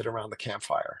 you know, kid around the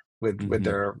campfire with Mm-hmm.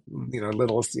 their, you know,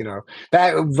 little, you know,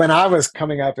 that when I was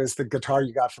coming up is the guitar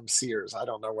you got from Sears. I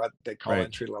don't know what they call Right.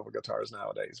 entry level guitars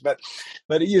nowadays, but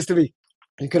it used to be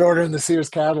you could order in the Sears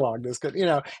catalog this could, you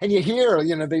know, and you hear,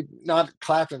 you know, they not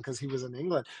Clapton because he was in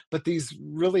England, but these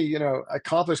really, you know,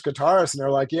 accomplished guitarists, and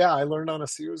they're like, yeah, I learned on a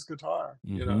Sears guitar,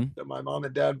 you know, Mm-hmm. that my mom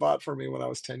and dad bought for me when I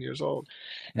was 10 years old.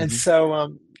 And Mm-hmm.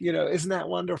 so, you know, isn't that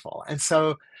wonderful? And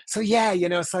so, so yeah, you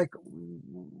know, it's like,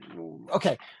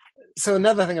 okay. So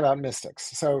another thing about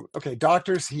mystics. So, okay,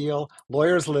 doctors heal,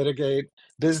 lawyers litigate,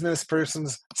 business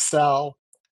persons sell,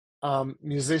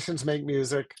 musicians make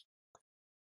music,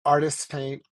 artists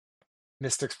paint,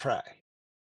 mystics pray.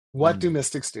 What do Mm.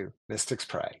 mystics do? Mystics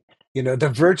pray. You know, the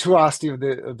virtuosity of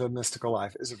the mystical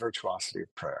life is a virtuosity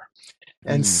of prayer.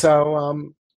 And Mm.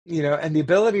 so, you know, and the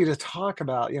ability to talk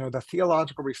about, you know, the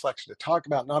theological reflection, to talk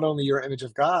about not only your image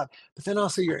of God, but then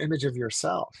also your image of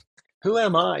yourself. Who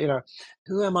am I? You know,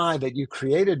 who am I that you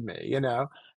created me? You know,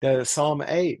 the Psalm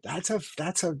 8,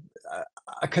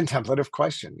 a contemplative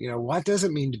question. You know, what does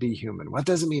it mean to be human? What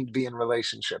does it mean to be in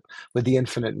relationship with the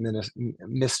infinite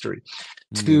mystery?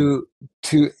 Mm. To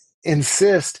to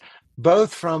insist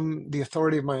both from the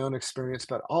authority of my own experience,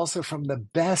 but also from the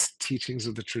best teachings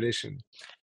of the tradition,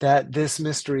 that this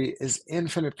mystery is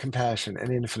infinite compassion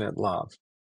and infinite love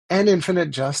and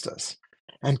infinite justice,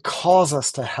 and calls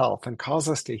us to health and calls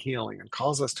us to healing and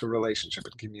calls us to relationship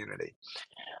and community.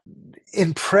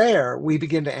 In prayer, we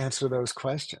begin to answer those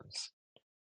questions.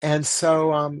 And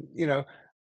so, you know,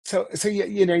 so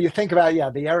you know, you think about, yeah,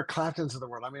 the Eric Claptons of the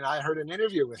world. I mean, I heard an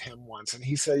interview with him once, and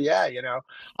he said, yeah, you know,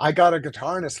 I got a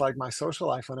guitar, and it's like my social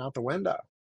life went out the window.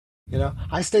 You know,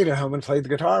 I stayed at home and played the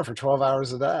guitar for 12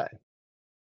 hours a day.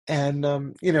 And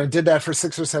you know, did that for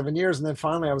 6 or 7 years, and then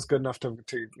finally I was good enough to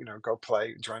you know, go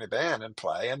play, join a band and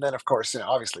play. And then of course, you know,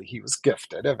 obviously he was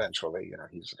gifted eventually, you know,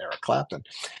 he's Eric Clapton.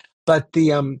 But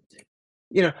the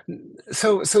you know,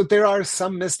 so there are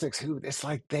some mystics who it's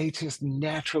like they just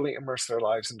naturally immerse their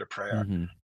lives into prayer. Mm-hmm.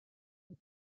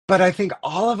 But I think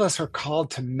all of us are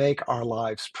called to make our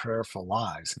lives prayerful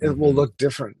lives. It will Mm-hmm. look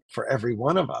different for every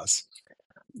one of us.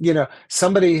 You know,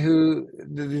 somebody who,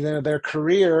 you know, their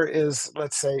career is,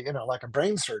 let's say, you know, like a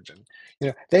brain surgeon, you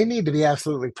know, they need to be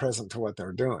absolutely present to what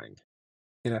they're doing.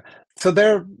 you know. So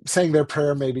they're saying their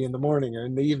prayer maybe in the morning or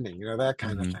in the evening, that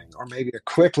kind of Mm-hmm. thing, or maybe a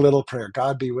quick little prayer.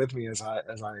 God be with me as I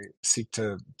seek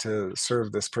to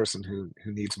serve this person who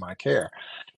needs my care.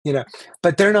 You know,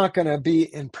 but they're not going to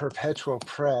be in perpetual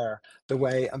prayer the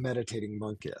way a meditating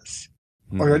monk is,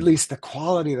 or Mm-hmm. at least the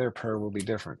quality of their prayer will be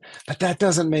different. But that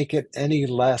doesn't make it any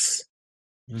less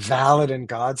valid in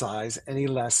God's eyes, any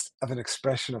less of an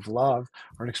expression of love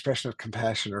or an expression of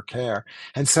compassion or care.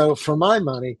 And so, for my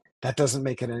money, that doesn't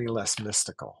make it any less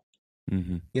mystical.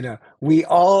 Mm-hmm. We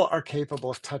all are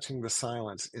capable of touching the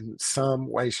silence in some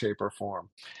way, shape, or form.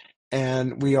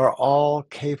 And we are all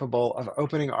capable of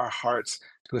opening our hearts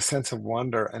to a sense of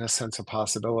wonder and a sense of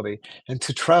possibility, and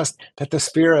to trust that the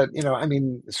Spirit, I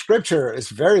mean, Scripture is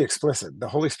very explicit. The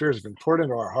Holy Spirit has been poured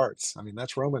into our hearts. I mean,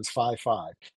 that's Romans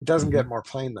 5:5. It doesn't Mm-hmm. get more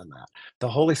plain than that. The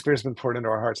Holy Spirit has been poured into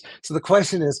our hearts. So the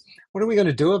question is, what are we going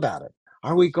to do about it?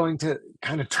 Are we going to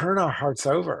kind of turn our hearts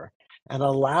over and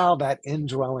allow that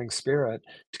indwelling Spirit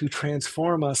to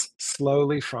transform us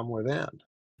slowly from within?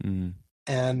 Mm-hmm.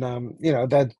 And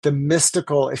that the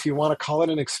mystical, if you want to call it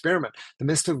an experiment, the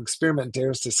mystical experiment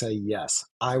dares to say, yes,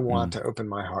 I want to open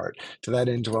my heart to that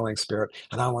indwelling Spirit,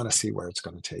 and I want to see where it's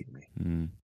going to take me. Mm-hmm.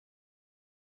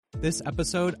 This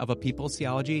episode of A People's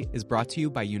Theology is brought to you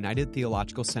by United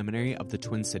Theological Seminary of the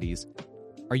Twin Cities.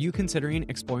 Are you considering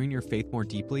exploring your faith more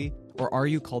deeply, or are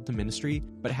you called to ministry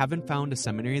but haven't found a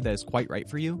seminary that is quite right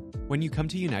for you? When you come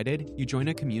to United, you join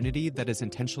a community that is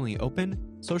intentionally open,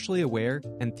 socially aware,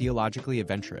 and theologically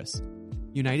adventurous.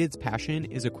 United's passion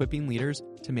is equipping leaders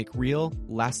to make real,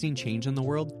 lasting change in the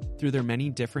world through their many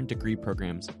different degree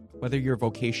programs, whether your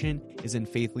vocation is in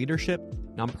faith leadership,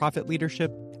 nonprofit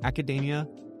leadership, academia,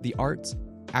 the arts,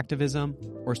 activism,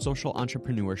 or social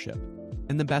entrepreneurship.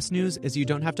 And the best news is you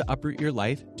don't have to uproot your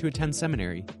life to attend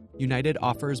seminary. United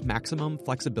offers maximum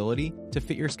flexibility to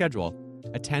fit your schedule.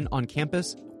 Attend on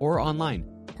campus or online,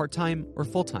 part-time or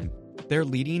full-time. Their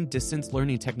leading distance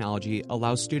learning technology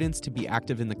allows students to be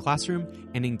active in the classroom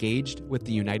and engaged with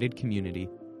the United community.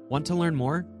 Want to learn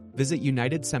more? Visit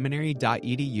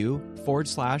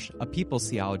unitedseminary.edu/a people's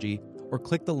theology or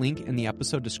click the link in the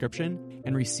episode description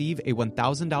and receive a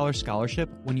 $1,000 scholarship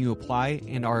when you apply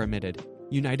and are admitted.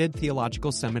 United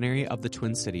Theological Seminary of the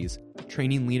Twin Cities,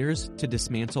 training leaders to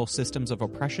dismantle systems of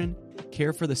oppression,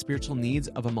 care for the spiritual needs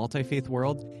of a multi-faith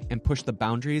world, and push the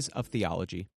boundaries of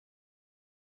theology.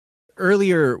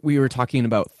 Earlier, we were talking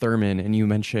about Thurman, and you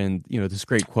mentioned, this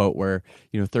great quote where,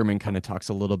 Thurman kind of talks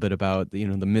a little bit about, the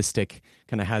mystic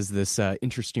kind of has this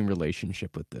interesting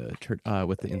relationship with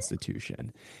the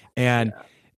institution, and. Yeah.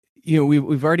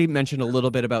 We've already mentioned a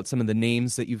little bit about some of the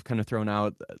names that you've kind of thrown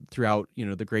out throughout,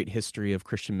 the great history of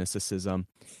Christian mysticism.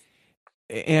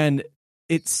 And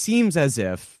it seems as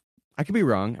if, I could be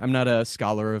wrong, I'm not a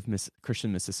scholar of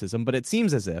Christian mysticism, but it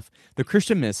seems as if the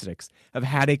Christian mystics have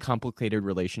had a complicated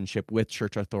relationship with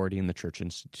church authority and the church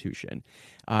institution.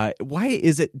 Why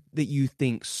is it that you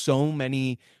think so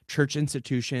many church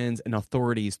institutions and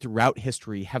authorities throughout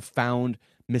history have found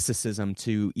mysticism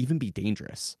to even be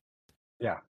dangerous?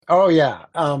 Yeah. Oh, yeah.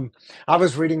 I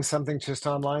was reading something just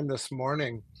online this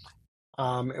morning.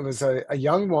 It was a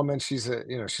young woman. She's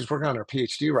she's working on her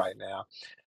PhD right now,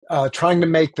 trying to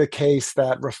make the case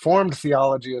that Reformed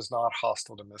theology is not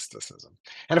hostile to mysticism.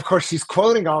 And of course, she's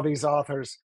quoting all these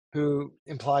authors who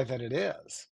imply that it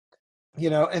is.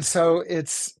 And so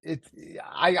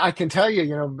I can tell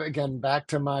you, again, back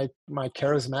to my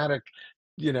charismatic,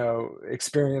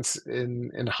 experience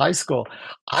in high school.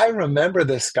 I remember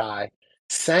this guy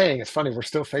saying, it's funny, we're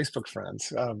still Facebook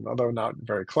friends, although not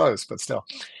very close, but still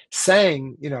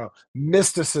saying,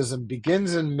 mysticism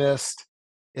begins in mist,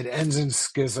 it ends in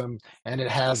schism, and it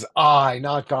has I,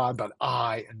 not God, but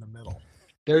I in the middle.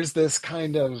 There's this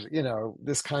kind of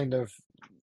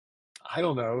I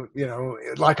don't know,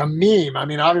 like a meme. I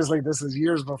mean, obviously, this is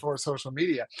years before social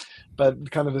media,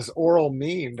 but kind of this oral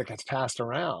meme that gets passed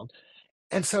around.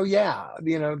 And so, yeah,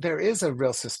 there is a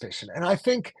real suspicion. And I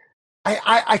think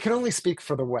I can only speak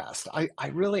for the West. I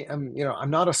really am, I'm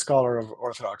not a scholar of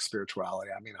Orthodox spirituality.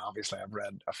 I mean, obviously, I've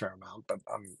read a fair amount, but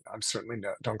I'm certainly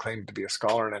don't claim to be a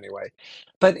scholar in any way.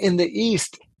 But in the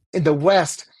East, in the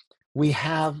West, we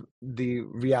have the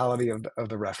reality of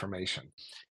the Reformation.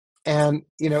 And,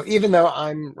 even though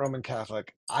I'm Roman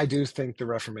Catholic, I do think the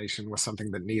Reformation was something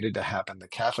that needed to happen. The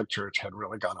Catholic Church had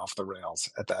really gone off the rails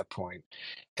at that point,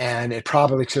 and it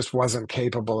probably just wasn't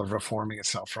capable of reforming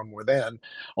itself from within.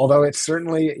 Although it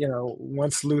certainly,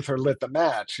 once Luther lit the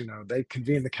match, they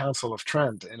convened the Council of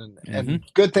Trent, Mm-hmm. and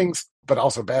good things, but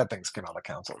also bad things came out of the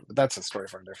council. But that's a story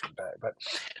for a different day.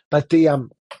 But the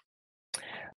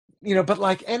but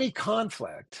like any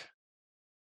conflict,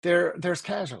 there's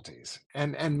casualties,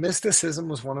 and mysticism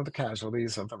was one of the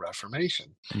casualties of the Reformation.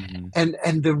 Mm-hmm.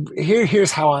 And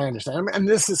here's how I understand it, and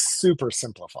this is super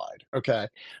simplified, okay,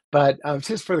 but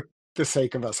just for the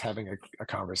sake of us having a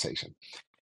conversation.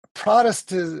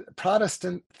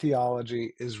 Protestant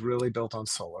theology is really built on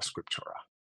sola scriptura.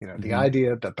 The Mm-hmm.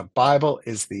 idea that the Bible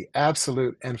is the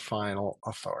absolute and final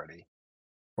authority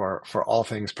for all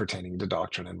things pertaining to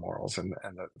doctrine and morals and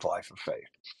the life of faith.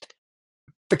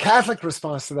 The Catholic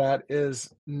response to that is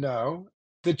no,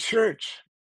 the church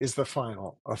is the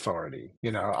final authority.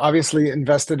 Obviously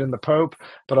invested in the Pope,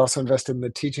 but also invested in the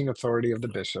teaching authority of the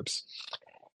bishops.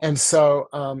 And so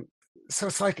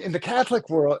it's like in the Catholic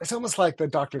world, it's almost like the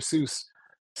Dr. Seuss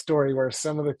story where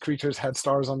some of the creatures had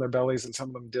stars on their bellies and some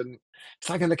of them didn't. It's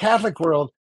like in the Catholic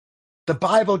world, the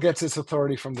Bible gets its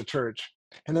authority from the church.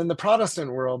 And then the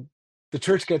Protestant world, the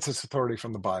church gets its authority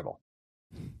from the Bible.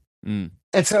 Mm.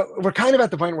 And so we're kind of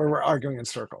at the point where we're arguing in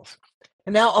circles.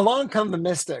 And now along come the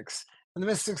mystics. And the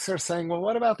mystics are saying, well,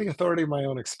 what about the authority of my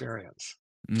own experience?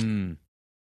 Mm.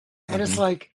 And it's Mm-hmm.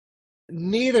 like,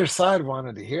 neither side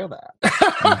wanted to hear that.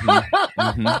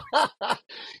 Mm-hmm.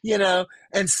 Mm-hmm.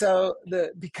 And so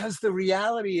because the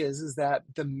reality is that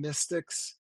the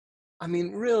mystics, I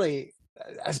mean, really,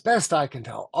 as best I can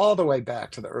tell, all the way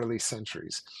back to the early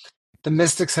centuries, the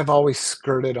mystics have always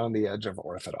skirted on the edge of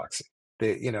orthodoxy.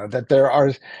 That there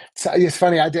are. So it's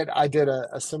funny. I did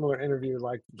a similar interview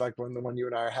like the one you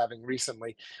and I are having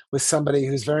recently with somebody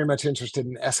who's very much interested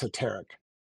in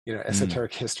Mm.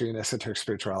 esoteric history and esoteric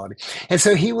spirituality. And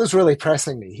so he was really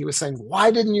pressing me. He was saying,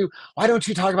 why don't you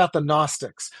talk about the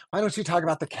Gnostics? Why don't you talk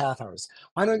about the Cathars?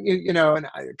 Why don't and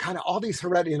kind of all these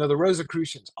the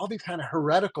Rosicrucians, all these kind of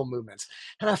heretical movements.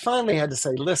 And I finally had to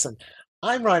say, listen,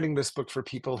 I'm writing this book for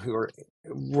people who are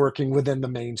working within the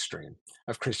mainstream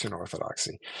of Christian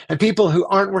orthodoxy. And people who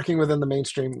aren't working within the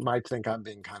mainstream might think I'm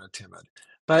being kind of timid.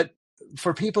 But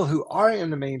for people who are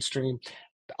in the mainstream,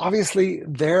 obviously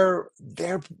their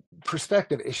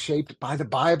perspective is shaped by the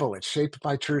Bible, it's shaped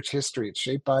by church history, it's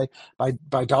shaped by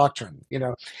doctrine.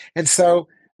 And so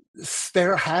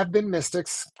there have been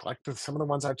mystics like some of the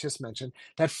ones I've just mentioned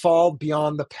that fall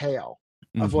beyond the pale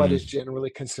of what is Mm-hmm. generally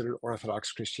considered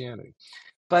Orthodox Christianity.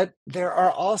 But there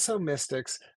are also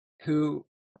mystics who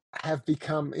have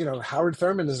become, Howard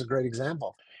Thurman is a great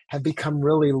example, have become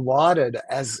really lauded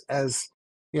as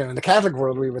in the Catholic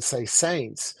world we would say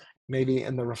saints. Maybe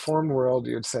in the Reformed world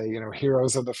you would say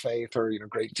heroes of the faith, or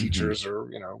great Mm-hmm. teachers,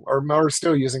 or more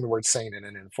still using the word saint in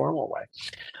an informal way.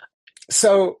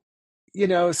 So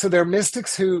so there are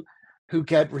mystics who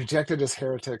get rejected as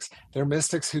heretics. There are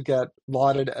mystics who get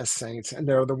lauded as saints, and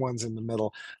there are the ones in the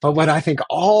middle. But what I think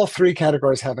all three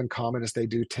categories have in common is they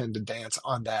do tend to dance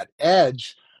on that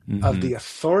edge of Mm-hmm. the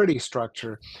authority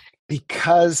structure,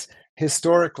 because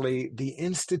historically the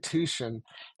institution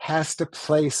has to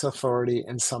place authority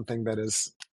in something that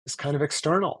is kind of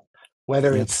external,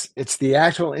 whether Yeah. it's the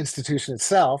actual institution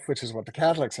itself, which is what the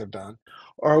Catholics have done,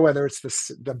 or whether it's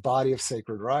the body of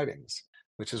sacred writings,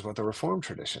 which is what the Reformed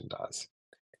tradition does.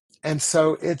 And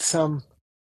so it's the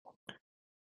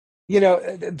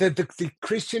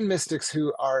Christian mystics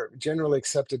who are generally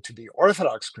accepted to be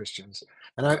Orthodox Christians,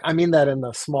 and I mean that in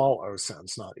the small O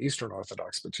sense, not Eastern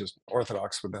Orthodox, but just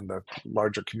Orthodox within the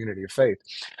larger community of faith,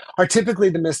 are typically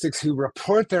the mystics who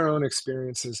report their own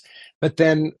experiences, but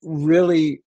then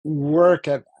really work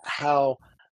at how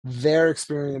their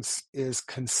experience is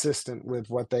consistent with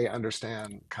what they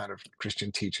understand kind of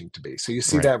Christian teaching to be. So you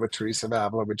see Right. that with Teresa of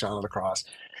Avila, with John of the Cross,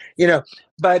 you know.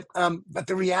 But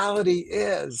the reality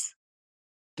is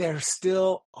they're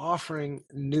still offering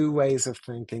new ways of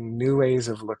thinking, new ways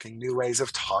of looking, new ways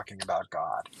of talking about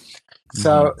God.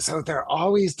 Mm-hmm. So they're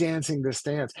always dancing this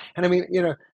dance. And I mean,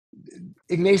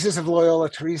 Ignatius of Loyola,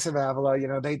 Teresa of Avila,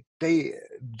 they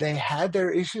had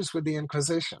their issues with the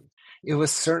Inquisition. It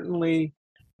was certainly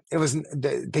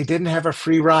they didn't have a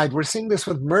free ride. We're seeing this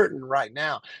with Merton right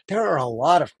now. There are a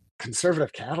lot of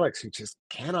conservative Catholics who just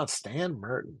cannot stand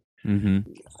Merton. Mm-hmm.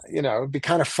 It'd be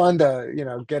kind of fun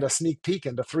to, get a sneak peek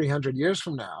into 300 years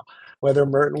from now, whether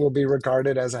Merton will be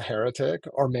regarded as a heretic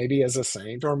or maybe as a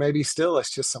saint, or maybe still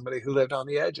it's just somebody who lived on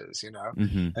the edges.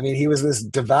 Mm-hmm. I mean, he was this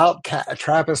devout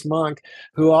Trappist monk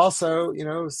who also,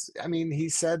 I mean, he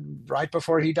said right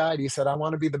before he died, he said, I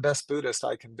want to be the best Buddhist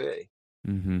I can be.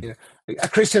 Mm-hmm. You a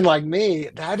Christian like me,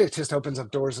 that it just opens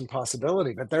up doors and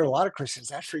possibility. But there are a lot of Christians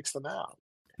that freaks them out.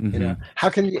 Mm-hmm. How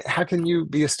can you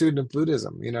be a student of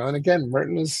Buddhism? And again,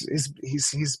 Merton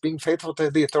he's being faithful to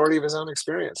the authority of his own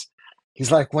experience.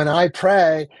 He's like, when I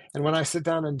pray and when I sit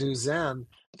down and do Zen,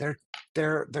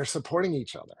 they're supporting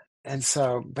each other. and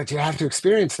so, but you have to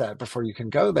experience that before you can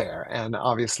go there. And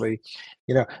obviously,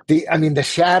 I mean, the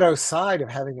shadow side of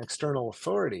having external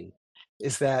authority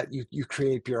is that you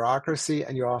create bureaucracy,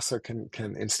 and you also can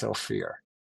instill fear,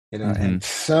 Mm-hmm. and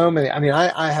so many. I mean,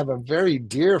 I have a very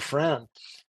dear friend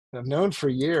that I've known for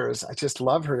years. I just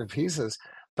love her to pieces.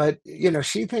 But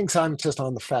she thinks I'm just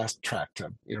on the fast track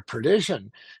to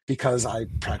perdition because I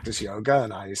practice yoga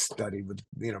and I study with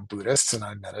Buddhists and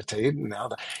I meditate, and now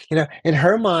that in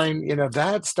her mind,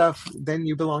 that stuff, then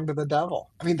you belong to the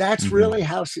devil. I mean, that's Mm-hmm. really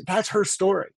that's her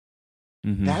story.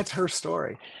 Mm-hmm. That's her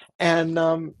story.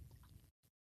 And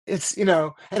it's and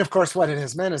of course what it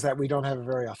has meant is that we don't have a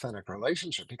very authentic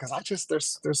relationship, because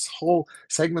there's whole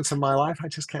segments of my life I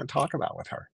just can't talk about with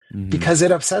her Mm-hmm. because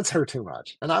it upsets her too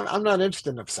much, and I'm not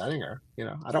interested in upsetting her.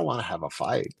 I don't want to have a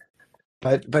fight,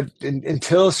 but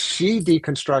until she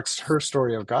deconstructs her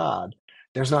story of God,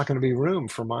 there's not going to be room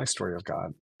for my story of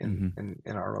God in Mm-hmm.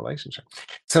 in our relationship.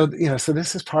 So so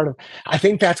this is part of, I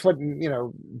think that's what,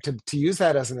 to use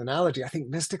that as an analogy, I think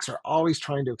mystics are always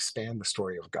trying to expand the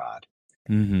story of God.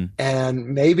 Mm-hmm. And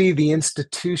maybe the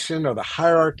institution or the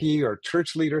hierarchy or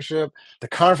church leadership, the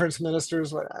conference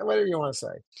ministers, whatever you want to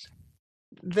say,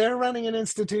 they're running an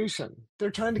institution.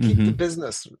 They're trying to keep the Mm-hmm.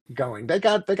 business going. They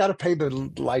got to pay the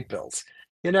light bills.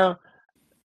 You know,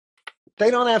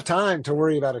 they don't have time to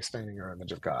worry about expanding your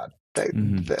image of God.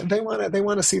 Mm-hmm. They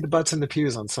want to see the butts in the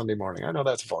pews on Sunday morning. I know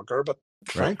that's vulgar, but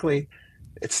Right. frankly,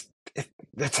 it's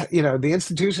that's the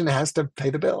institution has to pay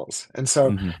the bills, and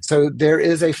so Mm-hmm. there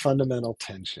is a fundamental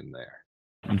tension there.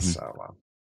 Mm-hmm.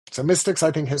 So mystics,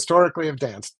 I think, historically have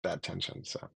danced that tension.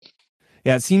 So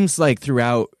Yeah, it seems like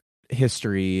throughout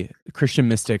history, Christian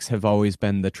mystics have always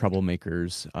been the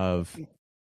troublemakers of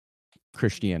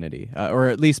Christianity, or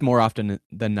at least more often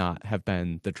than not, have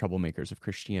been the troublemakers of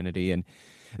Christianity. And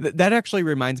that actually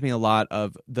reminds me a lot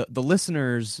of the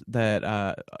listeners that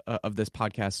of this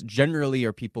podcast generally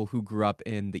are people who grew up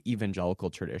in the evangelical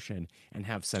tradition and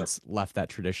have sure. since left that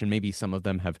tradition. Maybe some of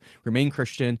them have remained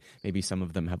Christian, maybe some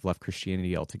of them have left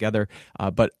Christianity altogether,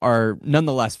 but are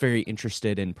nonetheless very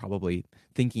interested in probably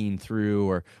thinking through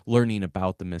or learning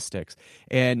about the mystics.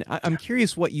 And I'm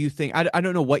curious what you think. I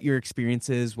don't know what your experience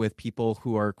is with people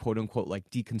who are quote unquote like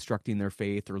deconstructing their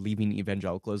faith or leaving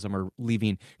evangelicalism or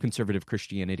leaving conservative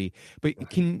Christianity. But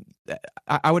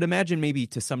I would imagine maybe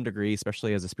to some degree,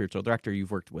 especially as a spiritual director,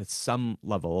 you've worked with some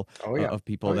level Oh yeah. of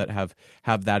people Oh yeah. that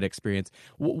have that experience.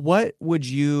 What would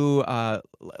you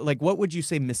what would you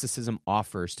say mysticism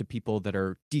offers to people that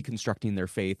are deconstructing their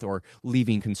faith or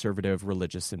leaving conservative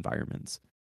religious environments?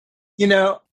 You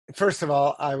know, First of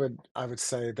all, I would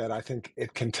say that I think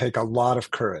it can take a lot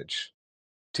of courage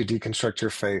to deconstruct your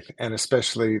faith, and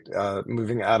especially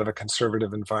moving out of a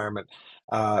conservative environment,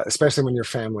 especially when your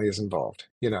family is involved.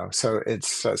 So it's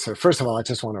so. First of all, I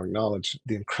just want to acknowledge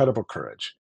the incredible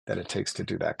courage that it takes to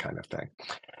do that kind of thing.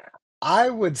 I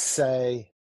would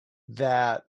say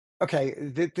that, okay,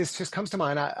 this just comes to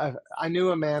mind. I knew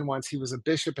a man once. He was a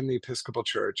bishop in the Episcopal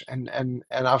Church, and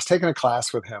I was taking a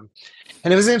class with him,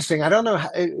 and it was interesting. I don't know.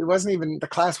 It wasn't even, the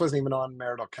class wasn't even on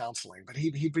marital counseling, but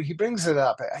he brings it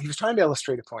up. He was trying to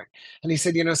illustrate a point, and he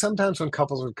said, sometimes when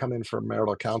couples would come in for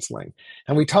marital counseling,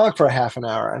 and we talk for a half an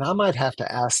hour, and I might have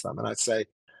to ask them, and I'd say,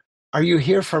 "Are you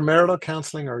here for marital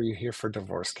counseling, or are you here for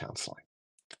divorce counseling?"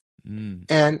 Mm.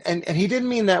 And he didn't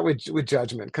mean that with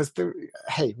judgment, because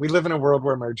hey, we live in a world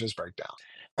where marriages break down,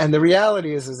 and the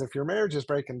reality is if your marriage is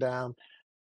breaking down,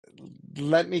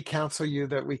 let me counsel you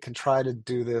that we can try to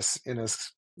do this in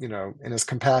as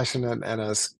compassionate and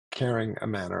as caring a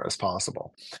manner as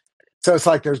possible. So it's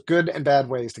like there's good and bad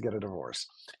ways to get a divorce.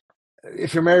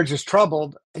 If your marriage is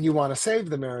troubled and you want to save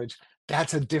the marriage,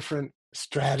 that's a different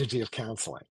strategy of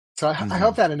counseling. So I Mm-hmm.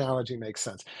 hope that analogy makes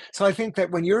sense. So I think that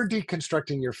when you're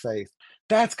deconstructing your faith,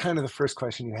 that's kind of the first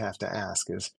question you have to ask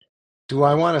is, do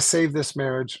I want to save this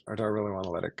marriage, or do I really want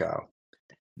to let it go?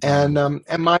 Mm-hmm.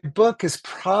 And my book is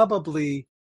probably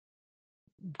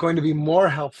going to be more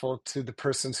helpful to the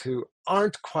persons who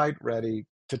aren't quite ready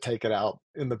to take it out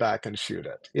in the back and shoot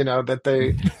it.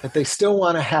 That they still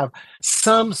want to have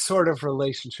some sort of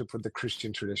relationship with the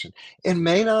Christian tradition. It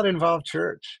may not involve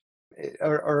church.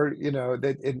 Or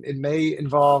that it may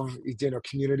involve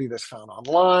community that's found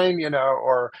online,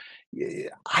 or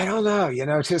I don't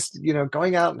know, just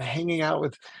going out and hanging out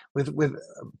with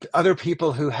other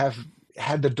people who have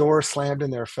had the door slammed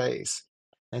in their face,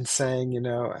 and saying,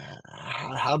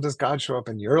 how does God show up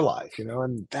in your life?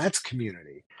 And that's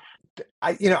community.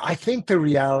 I think the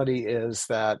reality is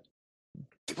that,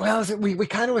 well, we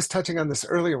kind of was touching on this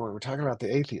earlier when we were talking about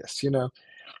the atheists.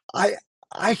 I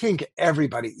I think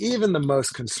everybody, even the most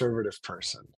conservative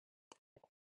person,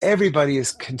 everybody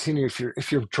is continuing,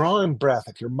 if you're drawing breath,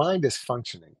 if your mind is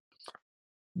functioning,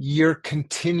 you're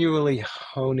continually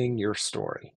honing your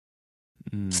story.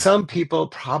 Some people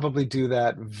probably do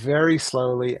that very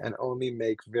slowly and only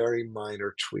make very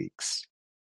minor tweaks.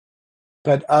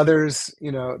 But others,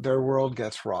 their world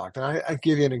gets rocked. And I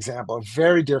give you an example. A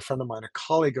very dear friend of mine, a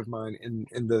colleague of mine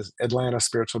in the Atlanta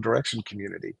spiritual direction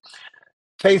community,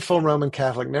 faithful Roman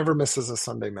Catholic, never misses a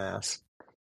Sunday Mass.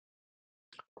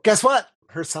 Guess what?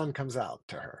 Her son comes out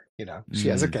to her. She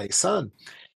has a gay son.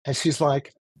 And she's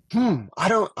like,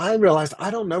 I realized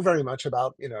I don't know very much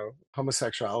about,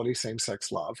 homosexuality,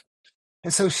 same-sex love.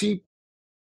 And so she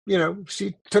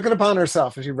took it upon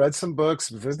herself, and she read some books,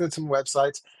 visited some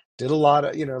websites, did a lot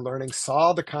of, learning,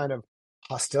 saw the kind of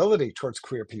hostility towards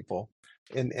queer people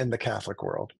in the Catholic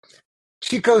world.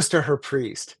 She goes to her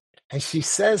priest, and she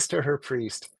says to her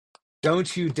priest,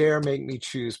 "Don't you dare make me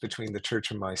choose between the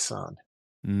church and my son.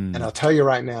 And I'll tell you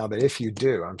right now that if you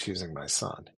do, I'm choosing my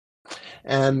son."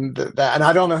 And and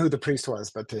I don't know who the priest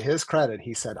was, but to his credit,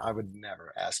 he said, "I would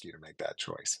never ask you to make that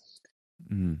choice."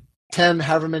 10,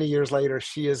 however many years later,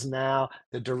 she is now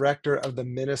the director of the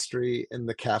ministry in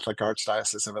the Catholic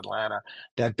Archdiocese of Atlanta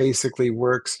that basically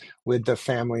works with the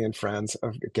family and friends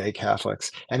of gay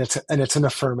Catholics. And it's an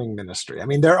affirming ministry. I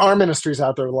mean, there are ministries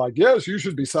out there like, yes, you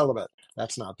should be celibate.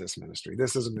 That's not this ministry.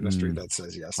 This is a ministry that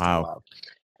says yes to love.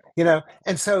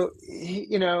 And so,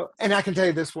 and I can tell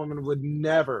you, this woman would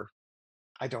never,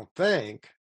 I don't think,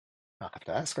 I'll have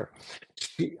to ask her,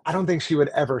 I don't think she would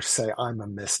ever say, "I'm a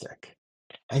mystic."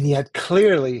 And yet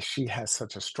clearly she has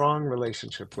such a strong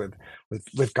relationship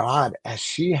with God, as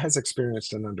she has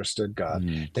experienced and understood God,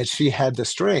 that she had the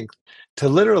strength to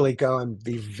literally go and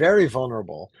be very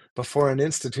vulnerable before an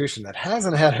institution that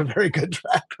hasn't had a very good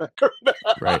track record.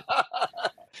 Right.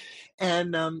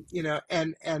 And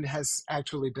and has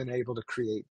actually been able to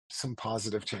create some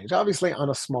positive change, obviously on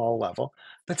a small level,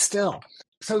 but still.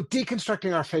 So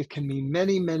deconstructing our faith can mean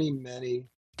many, many, many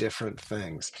different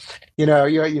things. You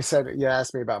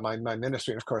asked me about my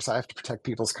ministry, and of course I have to protect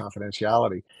people's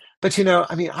confidentiality. But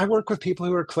I work with people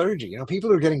who are clergy, people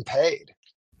who are getting paid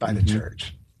by the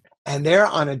church, and they're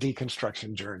on a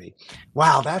deconstruction journey.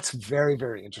 Wow, that's very,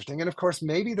 very interesting. And of course,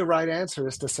 maybe the right answer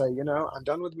is to say, I'm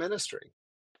done with ministry.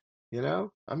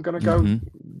 I'm going to go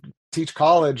teach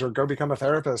college, or go become a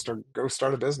therapist, or go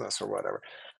start a business, or whatever.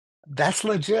 That's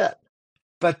legit.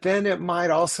 But then it might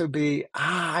also be,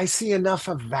 I see enough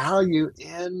of value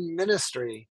in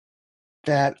ministry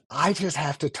that I just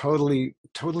have to totally,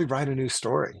 totally write a new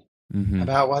story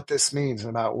about what this means, and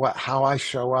about how I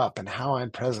show up and how I'm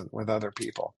present with other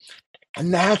people.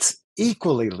 And that's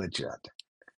equally legit.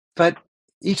 But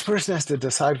each person has to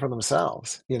decide for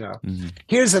themselves.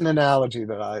 Here's an analogy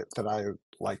that I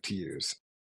like to use.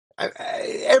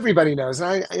 Everybody knows,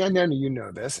 and I know you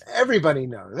know this, everybody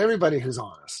who's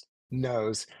honest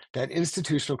knows that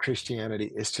institutional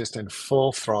Christianity is just in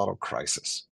full throttle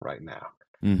crisis right now.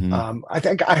 I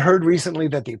think I heard recently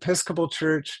that the Episcopal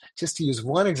Church, just to use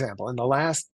one example, in the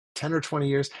last 10 or 20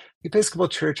 years, the Episcopal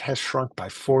Church has shrunk by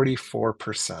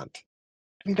 44%. I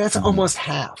mean, that's almost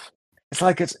half. It's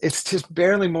like it's just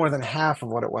barely more than half of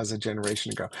what it was a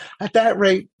generation ago. At that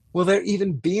rate, will there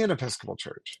even be an Episcopal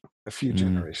Church a few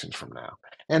generations from now?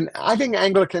 And I think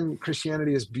Anglican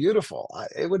Christianity is beautiful.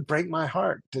 It would break my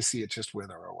heart to see it just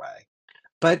wither away.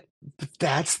 But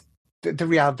that's the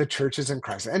reality. The church is in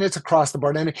crisis, and it's across the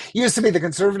board. And it used to be the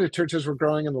conservative churches were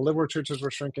growing and the liberal churches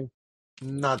were shrinking.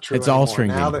 Not true It's anymore. all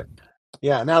shrinking.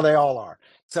 Now they all are.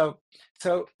 So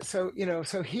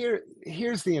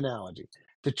here's the analogy.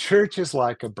 The church is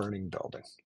like a burning building.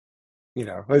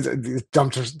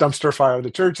 Dumpster fire. The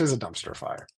church is a dumpster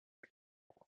fire.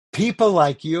 People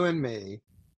like you and me,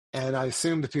 and I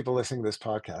assume the people listening to this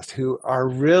podcast, who are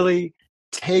really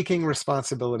taking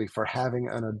responsibility for having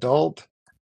an adult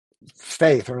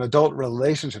faith, or an adult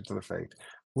relationship to the faith,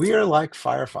 we are like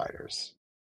firefighters.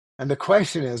 And the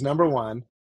question is, number one,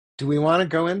 do we want to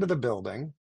go into the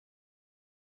building?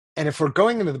 And if we're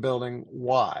going into the building,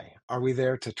 why? Are we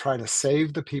there to try to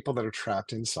save the people that are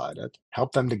trapped inside it,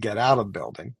 help them to get out of the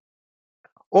building?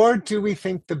 Or do we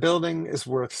think the building is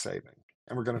worth saving,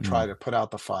 and we're going to try to put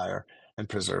out the fire and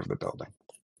preserve the building?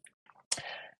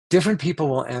 Different people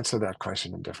will answer that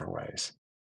question in different ways.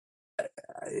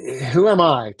 Who am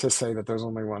I to say that there's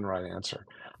only one right answer?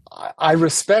 I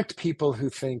respect people who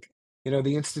think,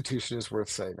 the institution is worth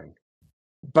saving.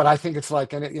 But I think it's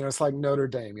like, it's like Notre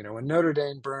Dame. When Notre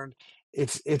Dame burned,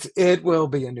 it will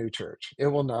be a new church. It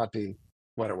will not be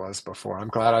what it was before. I'm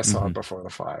glad I saw it before the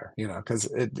fire. Because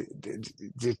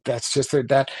that's just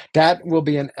that will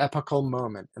be an epical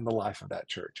moment in the life of that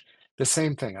church. the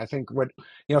same thing. I think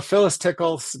Phyllis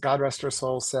Tickles, God rest her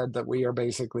soul, said that we are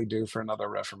basically due for another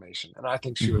Reformation. And I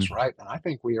think she was right. And I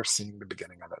think we are seeing the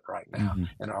beginning of it right now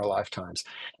in our lifetimes.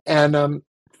 And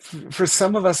for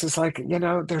some of us, it's like,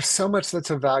 there's so much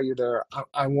that's of value there.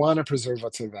 I want to preserve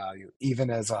what's of value, even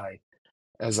as I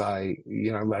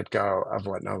let go of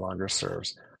what no longer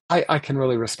serves. I can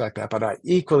really respect that, but I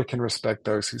equally can respect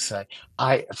those who say,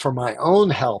 for my own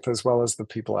health, as well as the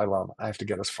people I love, I have to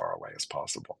get as far away as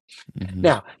possible.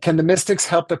 Now, can the mystics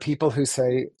help the people who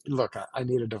say, look, I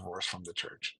need a divorce from the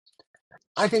church?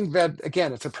 I think that,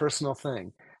 again, it's a personal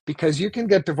thing, because you can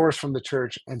get divorced from the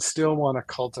church and still want to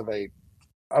cultivate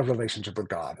a relationship with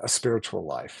God, a spiritual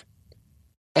life.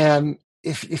 And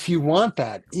if you want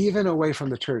that, even away from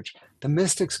the church, the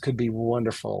mystics could be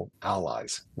wonderful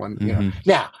allies.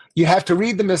 Now, you have to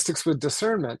read the mystics with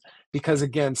discernment, because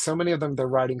again, so many of them, they're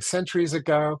writing centuries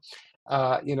ago.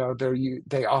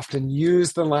 They often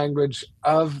use the language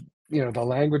of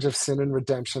sin and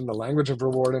redemption, the language of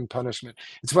reward and punishment.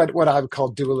 It's what I would call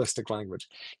dualistic language.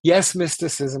 Yes,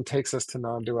 mysticism takes us to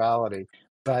non-duality,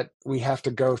 but we have to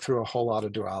go through a whole lot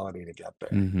of duality to get there.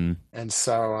 And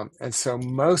so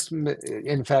most,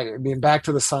 in fact, being back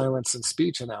to the silence and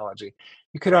speech analogy,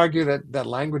 you could argue that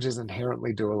language is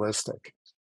inherently dualistic.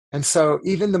 And so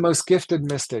even the most gifted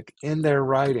mystic, in their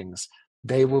writings,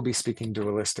 they will be speaking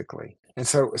dualistically. And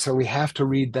so we have to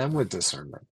read them with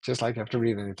discernment, just like you have to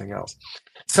read anything else.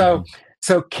 So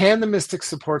can the mystics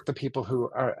support the people who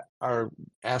are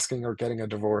asking or getting a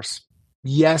divorce?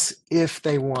 Yes, if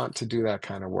they want to do that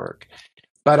kind of work.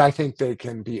 But I think they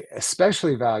can be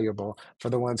especially valuable for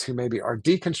the ones who maybe are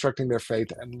deconstructing their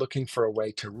faith and looking for a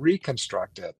way to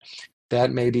reconstruct it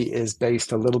that maybe is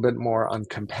based a little bit more on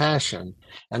compassion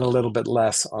and a little bit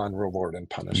less on reward and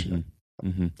punishment.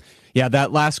 Yeah,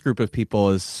 that last group of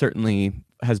people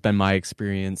has been my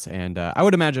experience, and I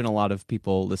would imagine a lot of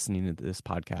people listening to this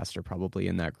podcast are probably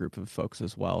in that group of folks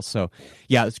as well. So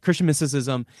yeah, Christian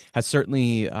mysticism has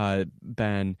certainly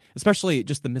been, especially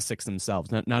just the mystics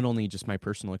themselves, not only just my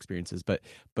personal experiences, but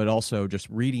also just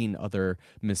reading other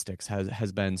mystics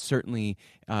has been certainly,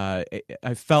 I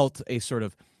felt a sort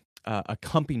of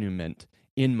accompaniment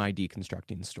in my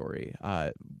deconstructing story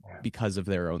because of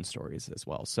their own stories as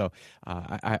well. So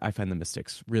I find the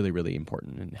mystics really, really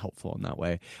important and helpful in that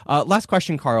way. Last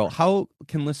question, Carl. How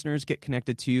can listeners get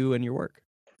connected to you and your work?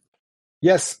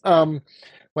 Yes.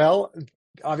 Well,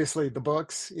 obviously the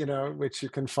books, which you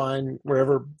can find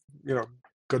wherever,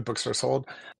 good books are sold.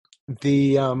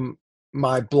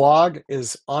 My blog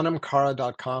is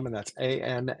anamcara.com, and that's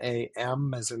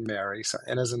ANAM as in Mary, so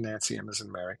N as in Nancy, M as in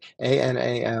Mary,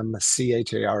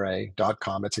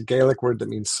 ANAMCHARA.com. It's a Gaelic word that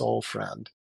means soul friend.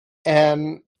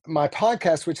 And my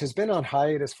podcast, which has been on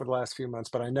hiatus for the last few months,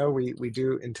 but I know we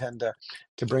do intend to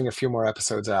bring a few more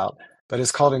episodes out, but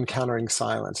it's called Encountering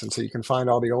Silence. And so you can find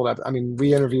all the old,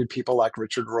 we interviewed people like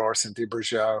Richard Rohr, Cynthia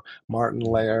Bourgeault, Martin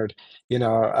Laird,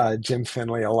 Jim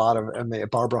Finley,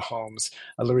 Barbara Holmes,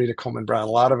 Loretta Coleman Brown,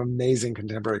 a lot of amazing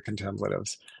contemporary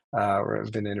contemplatives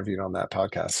have been interviewed on that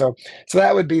podcast. So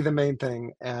that would be the main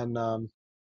thing. And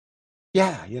so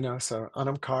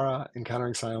Anam Cara,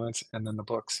 Encountering Silence, and then the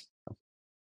books.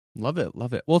 Love it.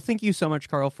 Well, thank you so much,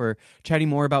 Carl, for chatting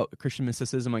more about Christian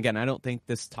mysticism. Again, I don't think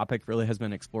this topic really has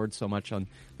been explored so much on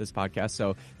this podcast.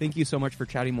 So thank you so much for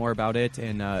chatting more about it.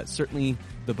 And certainly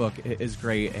the book is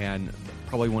great and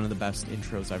probably one of the best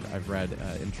intros I've read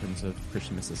in terms of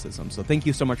Christian mysticism. So thank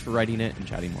you so much for writing it and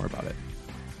chatting more about it.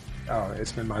 Oh,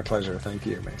 it's been my pleasure. Thank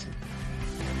you, Mason.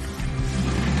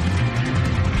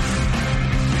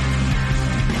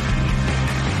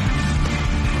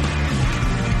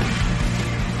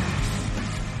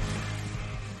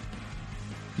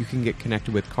 You can get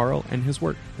connected with Carl and his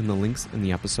work in the links in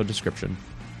the episode description.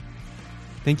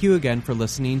 Thank you again for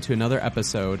listening to another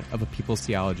episode of A People's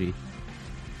Theology.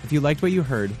 If you liked what you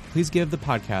heard, please give the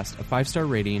podcast a 5-star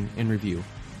rating and review.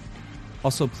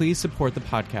 Also, please support the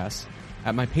podcast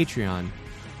at my Patreon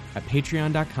at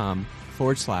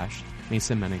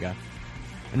patreon.com/Mason Menega.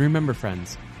 And remember,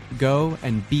 friends, go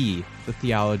and be the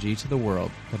theology to the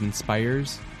world that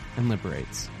inspires and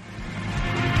liberates.